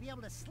guys won't be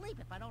able to sleep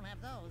if I don't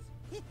have those.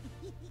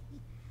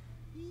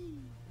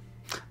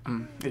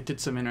 It did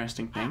some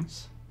interesting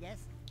things. Yes,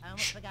 I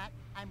almost forgot.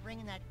 I'm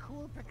bringing that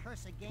cool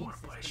precursor game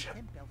system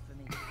Tim built for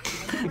me.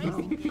 And the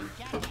racing game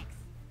Jak X.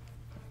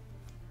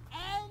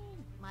 And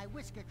my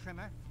whisker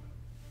trimmer.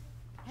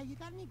 Hey, you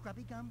got any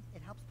grubby gum?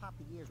 It helps pop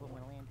the ears when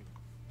we're landing.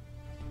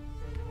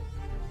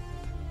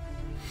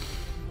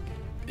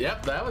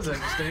 Yep, that was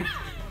interesting.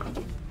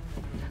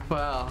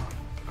 Well,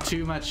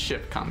 too much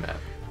ship combat.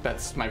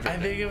 That's my favorite. I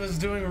think it was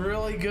doing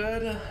really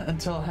good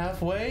until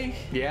halfway.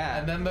 Yeah.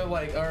 And then they're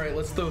like, all right,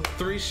 let's throw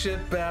 3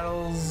 ship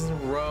battles in a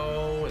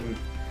row. And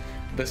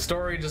the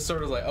story just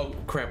sort of like, oh,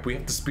 crap, we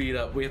have to speed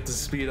up. We have to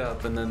speed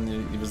up. And then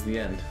it was the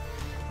end.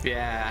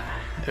 Yeah,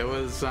 it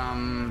was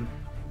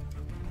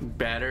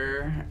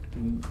better,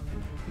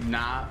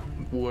 not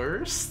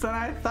worse than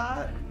I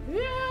thought.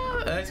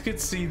 Yeah, I could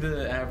see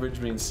the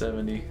average being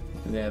 70.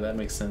 Yeah, that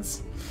makes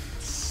sense.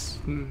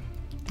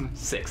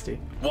 60.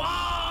 Whoa!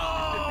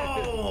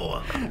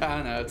 I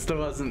don't know, it still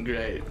wasn't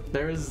great.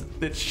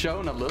 It's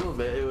shown a little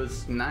bit. It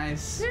was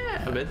nice.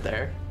 Yeah. A bit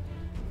there.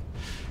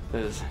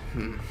 It was,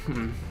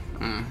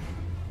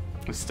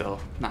 it's still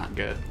not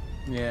good.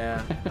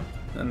 Yeah.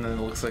 And then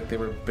it looks like they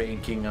were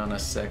banking on a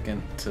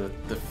second to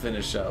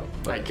finish up.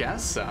 I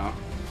guess so.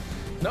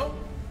 Nope.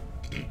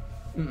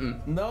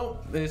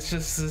 Nope. It's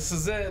just, this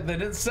is it. They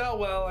didn't sell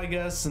well, I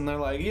guess. And they're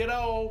like,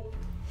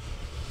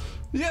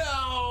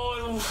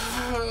 we'll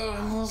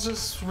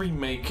just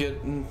remake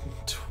it in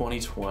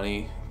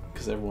 2020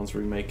 because everyone's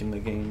remaking the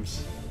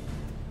games.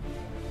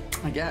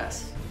 I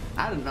guess.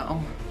 I don't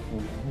know.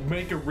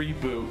 Make a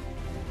reboot.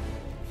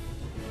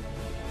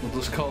 We'll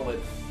just call it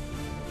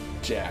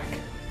Jak.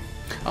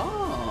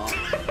 Oh.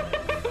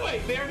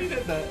 Wait, they already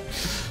did that.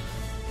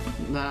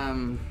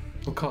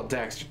 We'll call it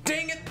Daxter.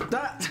 Dang it!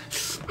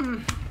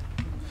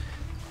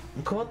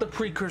 We'll call it the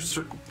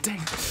precursor.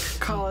 Dang.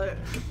 Call it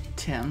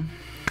Tim.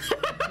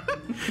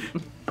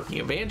 The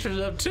Adventures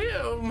of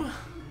Tim.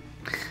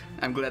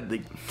 I'm glad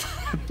they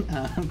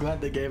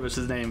gave us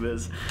his name.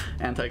 Is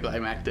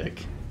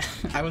anticlimactic.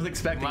 I was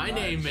expecting. My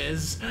name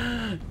is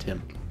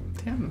Tim.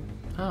 Tim.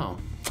 Oh.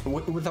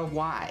 With a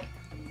Y.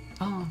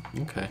 Oh.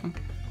 Okay.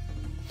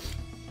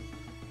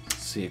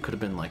 See, it could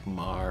have been like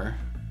Mar.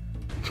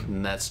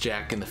 And that's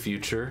Jak in the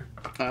future.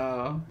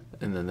 Oh.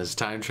 And then there's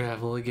time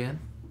travel again.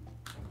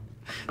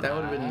 That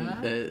would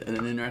have been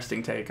an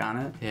interesting take on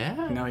it.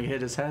 Yeah. You know, he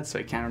hit his head, so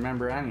he can't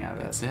remember any of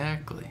it.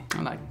 Exactly.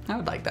 I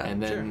would like that.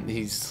 And then sure.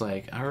 he's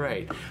like, all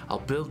right, I'll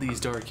build these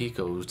dark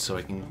ecos so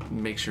I can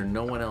make sure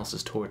no one else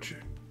is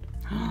tortured.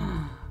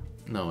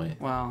 No,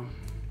 wait. Well,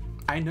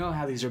 I know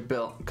how these are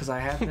built because I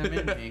have them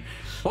in me.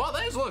 Well,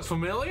 this looks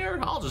familiar.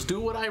 I'll just do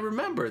what I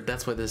remembered.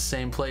 That's why this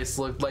same place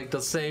looked like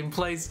the same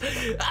place.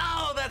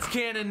 Oh, that's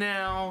canon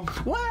now.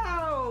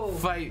 Wow!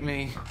 Fight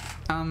me.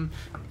 Ow!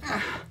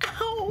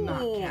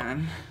 Not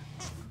canon.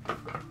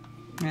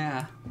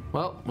 Yeah.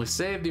 Well, we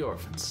saved the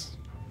orphans.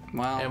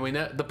 Well. And we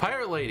know the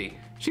pirate lady.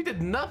 She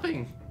did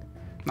nothing.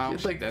 No,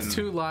 She had like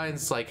 2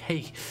 lines like,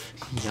 hey,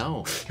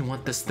 you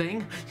want this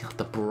thing? You have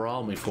to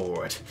brawl me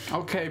for it.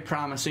 Okay,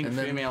 promising And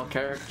then female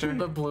character.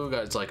 The blue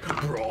guy's like,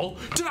 brawl?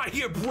 Did I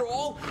hear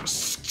brawl?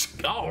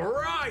 All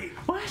right.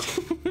 What?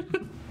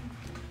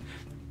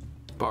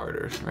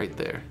 Barter, right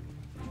there.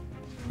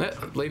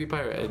 That Lady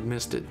Pirate, I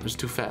missed it. It was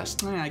too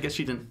fast. Yeah, I guess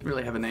she didn't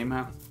really have a name,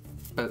 huh?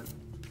 But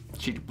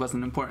she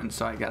wasn't important,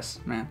 so I guess,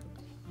 man.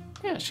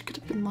 Yeah, she could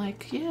have been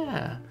like,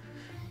 yeah.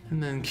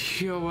 And then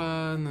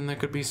Kira, and then there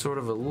could be sort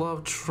of a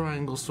love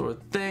triangle sort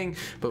of thing,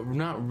 but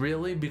not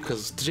really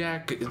because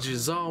Jak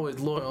is always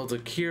loyal to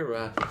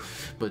Kira,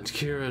 but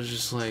Kira's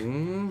just like,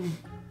 I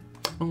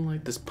don't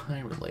like this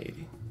pirate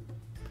lady.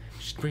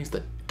 She brings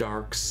the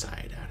dark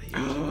side out of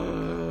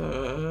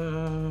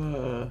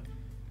you.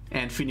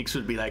 And Phoenix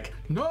would be like,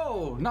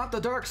 no, not the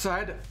dark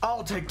side.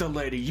 I'll take the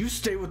lady. You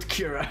stay with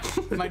Kira.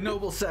 My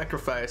noble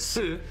sacrifice.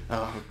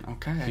 Oh,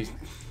 okay.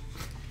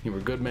 You were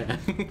a good man.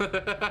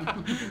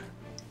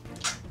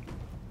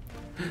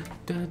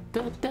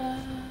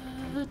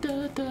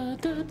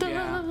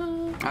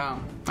 Yeah.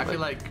 I feel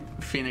like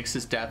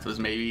Phoenix's death was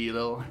maybe a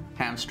little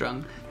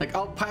hamstrung. Like,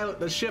 I'll pilot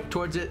the ship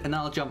towards it and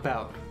I'll jump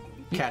out.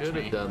 Catch Could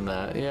me. have done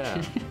that,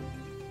 yeah.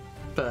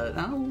 But,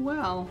 oh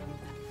well.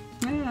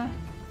 Yeah.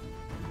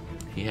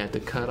 He had to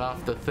cut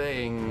off the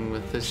thing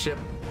with the ship.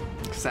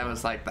 Because that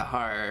was like the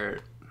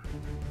heart.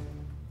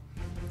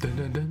 Dun,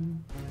 dun,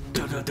 dun.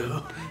 Duh, duh,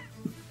 duh.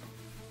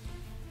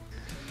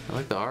 I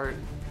like the art.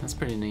 That's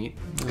pretty neat.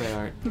 The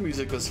art. The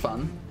music was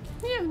fun.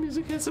 Yeah, the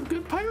music had some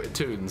good pirate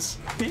tunes.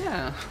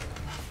 Yeah.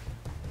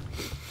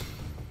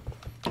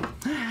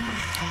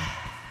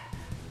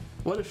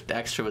 What if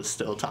Daxter was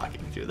still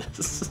talking through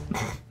this?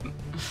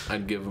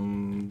 I'd give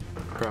him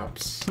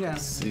props. Yeah.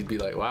 He'd be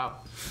like, wow.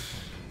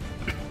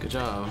 Good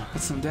job.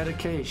 That's some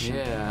dedication.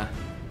 Yeah.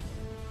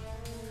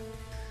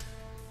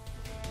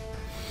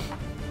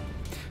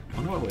 I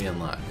wonder what we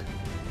unlock.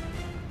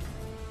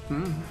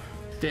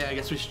 Yeah, I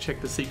guess we should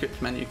check the secrets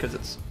menu because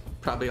it's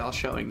probably all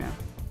showing now.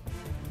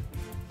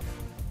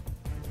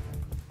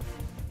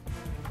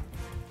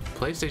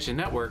 PlayStation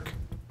Network.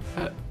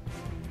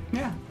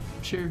 Yeah,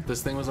 sure.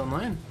 This thing was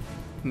online.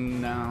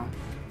 No.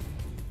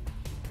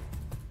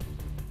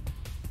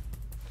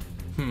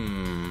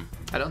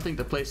 I don't think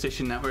the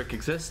PlayStation Network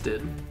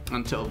existed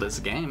until this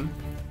game.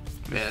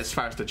 Yeah, as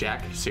far as the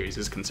Jak series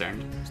is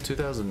concerned. It's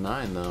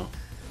 2009 though.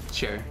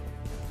 Sure.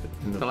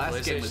 And The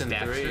last game was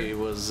PlayStation 3 Daxter.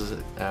 was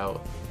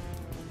out.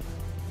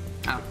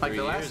 Like 3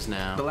 the years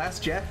now. The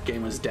last Jak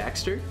game was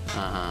Daxter,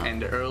 Uh-huh.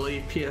 and the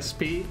early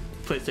PSP,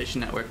 PlayStation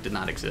Network did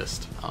not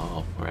exist.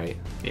 Oh, right.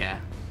 Yeah.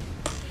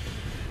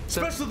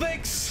 Special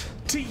thanks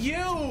to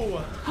you!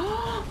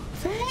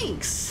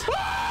 Thanks!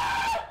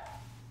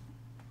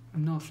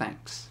 No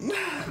thanks.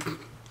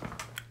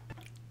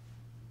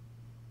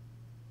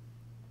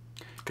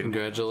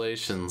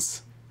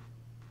 Congratulations.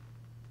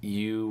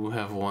 You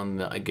have won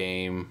the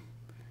game.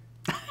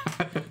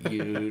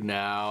 You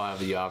now have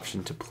the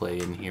option to play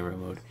in Hero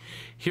Mode.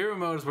 Hero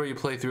Mode is where you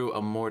play through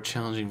a more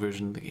challenging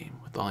version of the game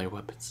with all your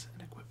weapons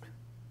and equipment.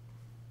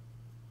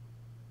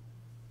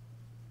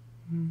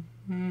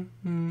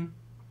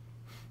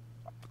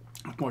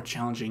 A more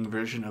challenging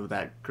version of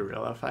that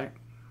gorilla fight.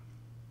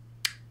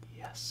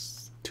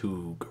 Yes.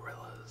 2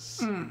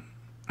 gorillas.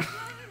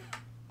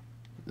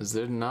 Is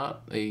there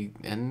not a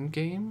end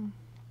game?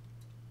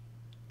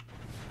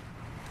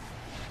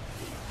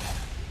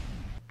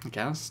 I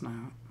guess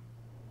not.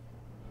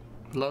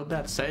 Load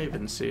that save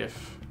and see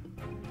if...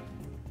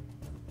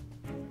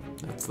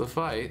 That's the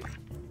fight.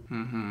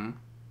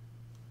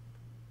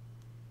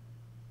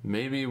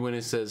 Maybe when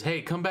it says,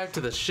 hey, come back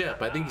to the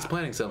ship. I think he's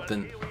planning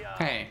something.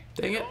 Hey,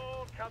 Dang it.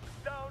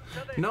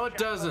 No, it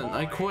doesn't.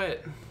 I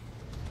quit.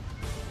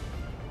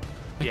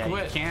 yeah, you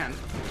quit. can.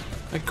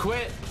 I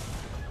quit.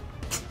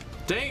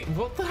 Dang.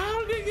 What the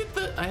hell did I get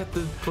the... I have to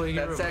play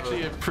Hero That's Mode.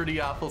 actually a pretty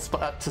awful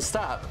spot to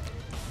stop.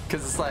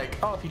 Because it's like,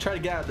 oh, if you try to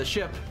get out of the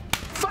ship,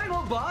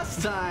 final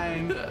boss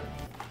time!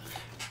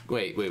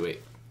 Wait.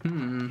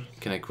 Can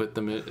I quit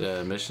the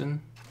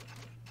mission?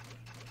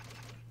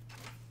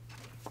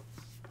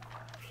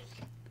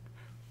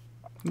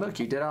 Look,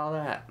 you did all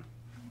that.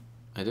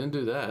 I didn't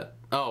do that.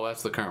 Oh,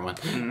 that's the current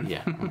one.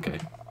 Yeah, okay.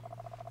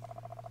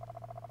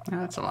 Yeah,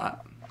 that's a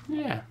lot.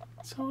 Yeah,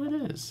 so it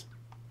is.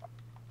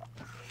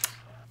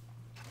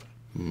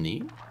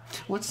 Neat.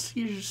 What's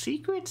your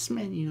secrets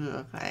menu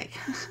look like?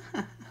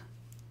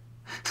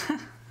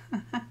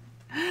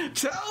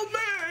 Tell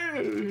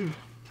me!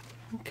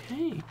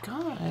 Okay,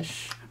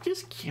 gosh. I'm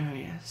just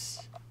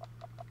curious.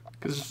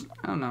 Because,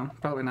 I don't know,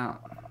 probably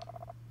not.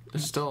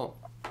 There's still...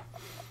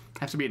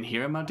 Have to be in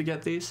hero mode to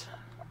get these?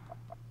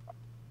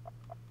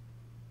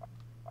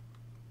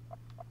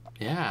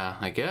 Yeah,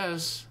 I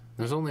guess.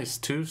 There's only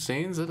 2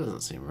 scenes? That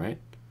doesn't seem right.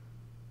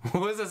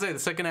 What does that say? The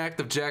second act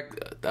of Jak...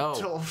 Oh.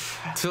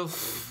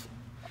 Tilf.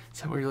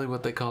 Is that really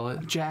what they call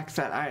it? Jak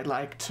that I'd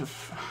like to...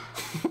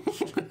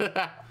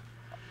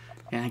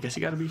 Yeah, I guess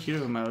you gotta be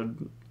hero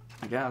mode,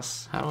 I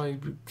guess. How do I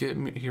get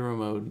hero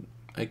mode?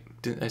 I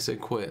said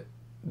quit.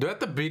 Do I have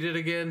to beat it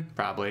again?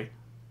 Probably.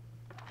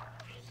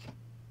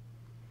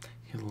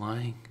 You're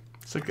lying.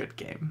 It's a good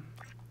game.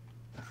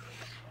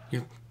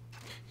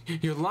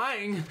 You're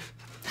lying.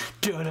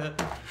 Look Look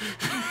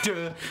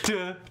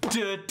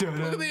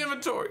at the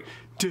inventory.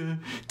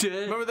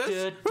 Remember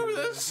this?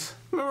 Remember this?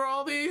 Remember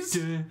all these?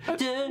 When did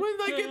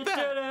I get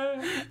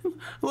that?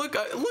 Look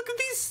at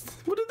these.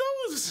 What are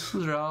those?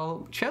 Those are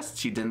all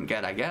chests you didn't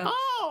get, I guess.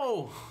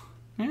 Oh!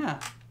 Yeah.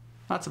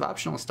 Lots of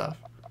optional stuff.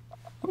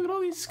 Look at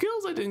all these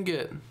skills I didn't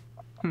get.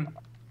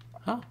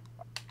 Huh?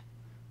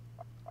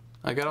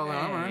 I got all the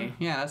armor. Hey.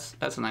 Yeah,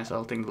 that's a nice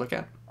little thing to look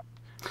at.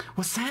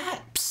 What's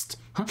that? Psst.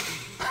 Huh?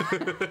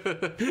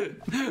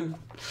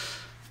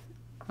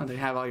 Oh, they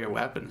have all your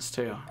weapons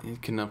too. You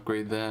can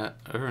upgrade that.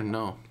 Or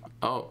no.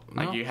 Oh,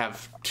 Like no. you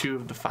have 2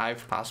 of the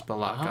 5 possible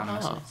lock-on Oh,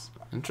 missiles.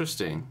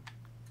 interesting.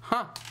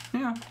 Huh.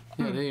 Yeah.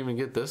 Yeah, I didn't even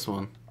get this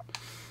one.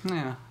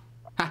 Yeah.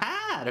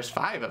 Haha! There's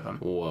 5 of them.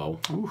 Whoa.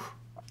 Oof.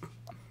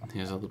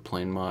 Here's all the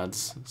plane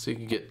mods. So you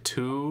can get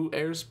 2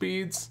 air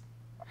speeds.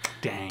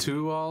 Dang.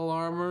 2 all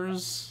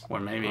armors. Or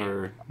maybe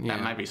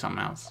that might be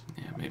something else.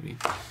 Yeah, maybe.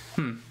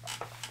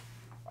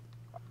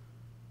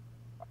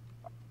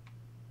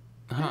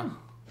 Huh.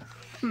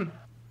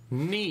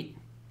 Neat.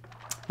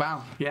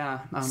 Wow.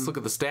 Yeah. Let's look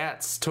at the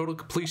stats. Total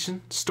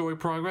completion, story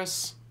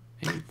progress.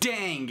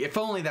 Dang! If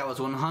only that was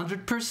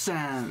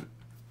 100%.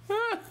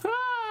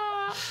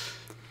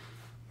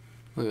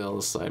 Look at all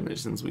the side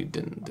missions we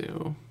didn't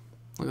do.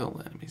 Look at all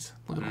the enemies.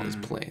 Look at all these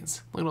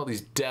planes. Look at all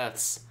these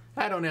deaths.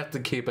 I don't have to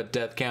keep a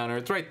death counter.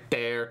 It's right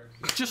there.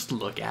 Just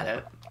look at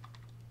it.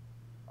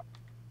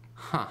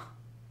 Huh.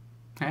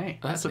 Hey,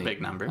 that's a neat.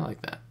 big number. I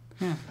like that.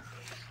 Yeah.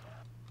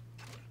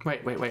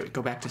 Wait.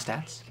 Go back to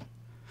stats.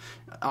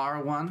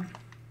 R1.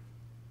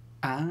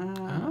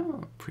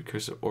 Oh,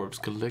 precursor orbs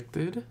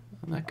collected.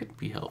 That could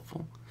be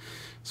helpful.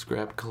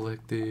 Scrap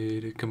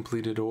collected.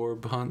 Completed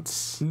orb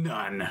hunts.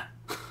 None.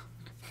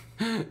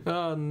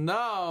 Oh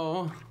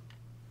no.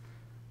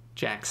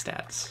 Jack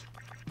stats.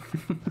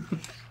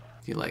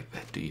 You like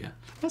that, do you?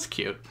 That's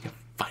cute. You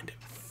find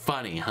it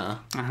funny, huh?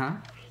 Uh-huh.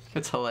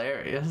 It's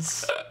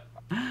hilarious.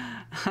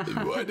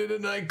 Why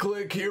didn't I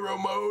click hero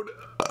mode?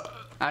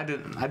 I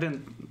didn't.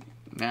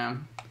 Yeah.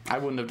 I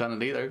wouldn't have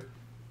done it either.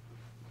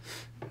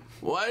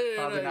 Why didn't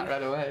Probably not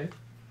right away.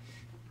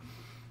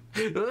 I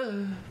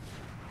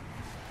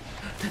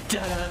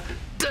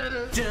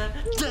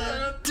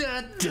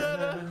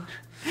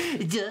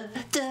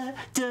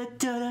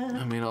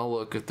mean, I'll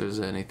look if there's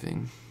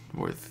anything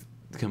worth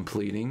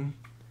completing,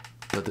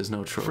 but there's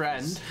no trophies.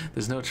 Friend.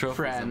 There's no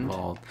trophies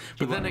involved.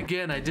 But then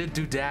again, I did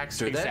do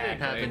Daxter. That didn't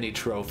have any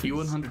trophies. You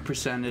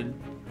 100%ed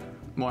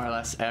more or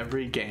less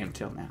every game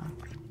till now.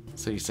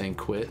 So you're saying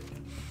quit?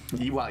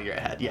 While you're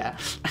ahead, yeah.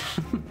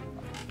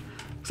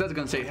 So I was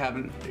gonna say you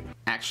haven't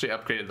actually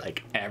upgraded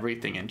like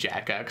everything in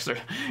Jak X, or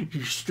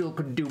you still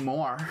could do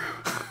more.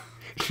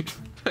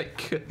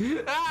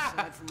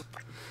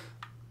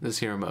 This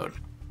hero mode.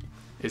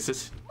 Is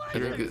this? I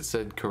think it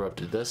said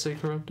corrupted. Does it say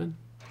corrupted?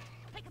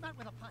 Pick him out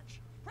with a punch.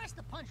 Press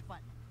the punch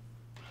button.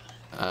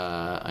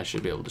 I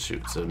should be able to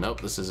shoot. So nope,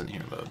 this isn't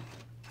hero mode.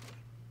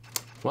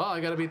 Well, I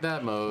gotta beat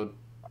that mode.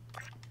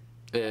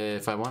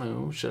 If I want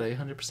to, should I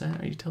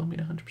 100%? Are you telling me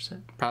to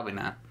 100%? Probably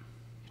not.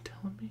 You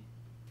telling me?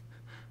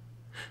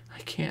 I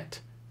can't.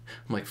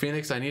 I'm like,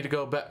 Phoenix, I need to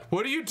go back.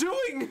 What are you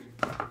doing?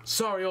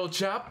 Sorry, old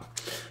chap.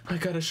 I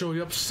gotta show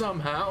you up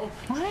somehow.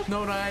 What?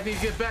 No, I need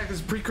to get back.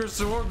 There's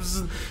precursor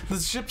orbs, the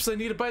ships. I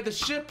need to buy the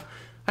ship.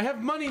 I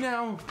have money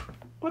now.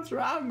 What's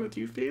wrong with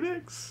you,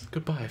 Phoenix?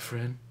 Goodbye,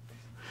 friend.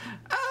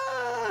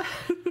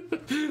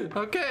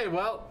 Okay,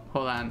 well.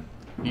 Hold on.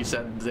 You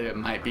said that it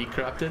might be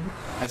corrupted.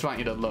 I just want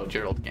you to load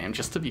your old game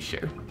just to be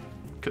sure,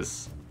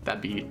 because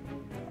that'd be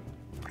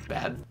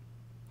bad.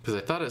 Because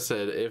I thought it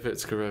said if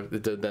it's corrupted,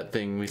 it did that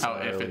thing we saw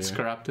earlier. If it's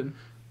corrupted?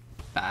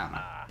 I don't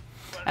know.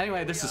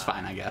 Anyway, this is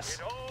fine, I guess.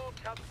 It all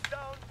comes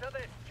down to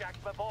this, Jak,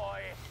 my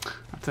boy.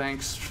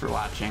 Thanks for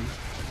watching.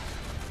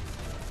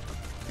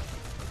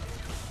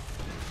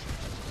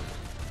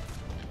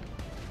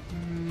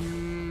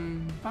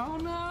 Oh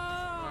no!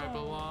 I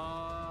belong.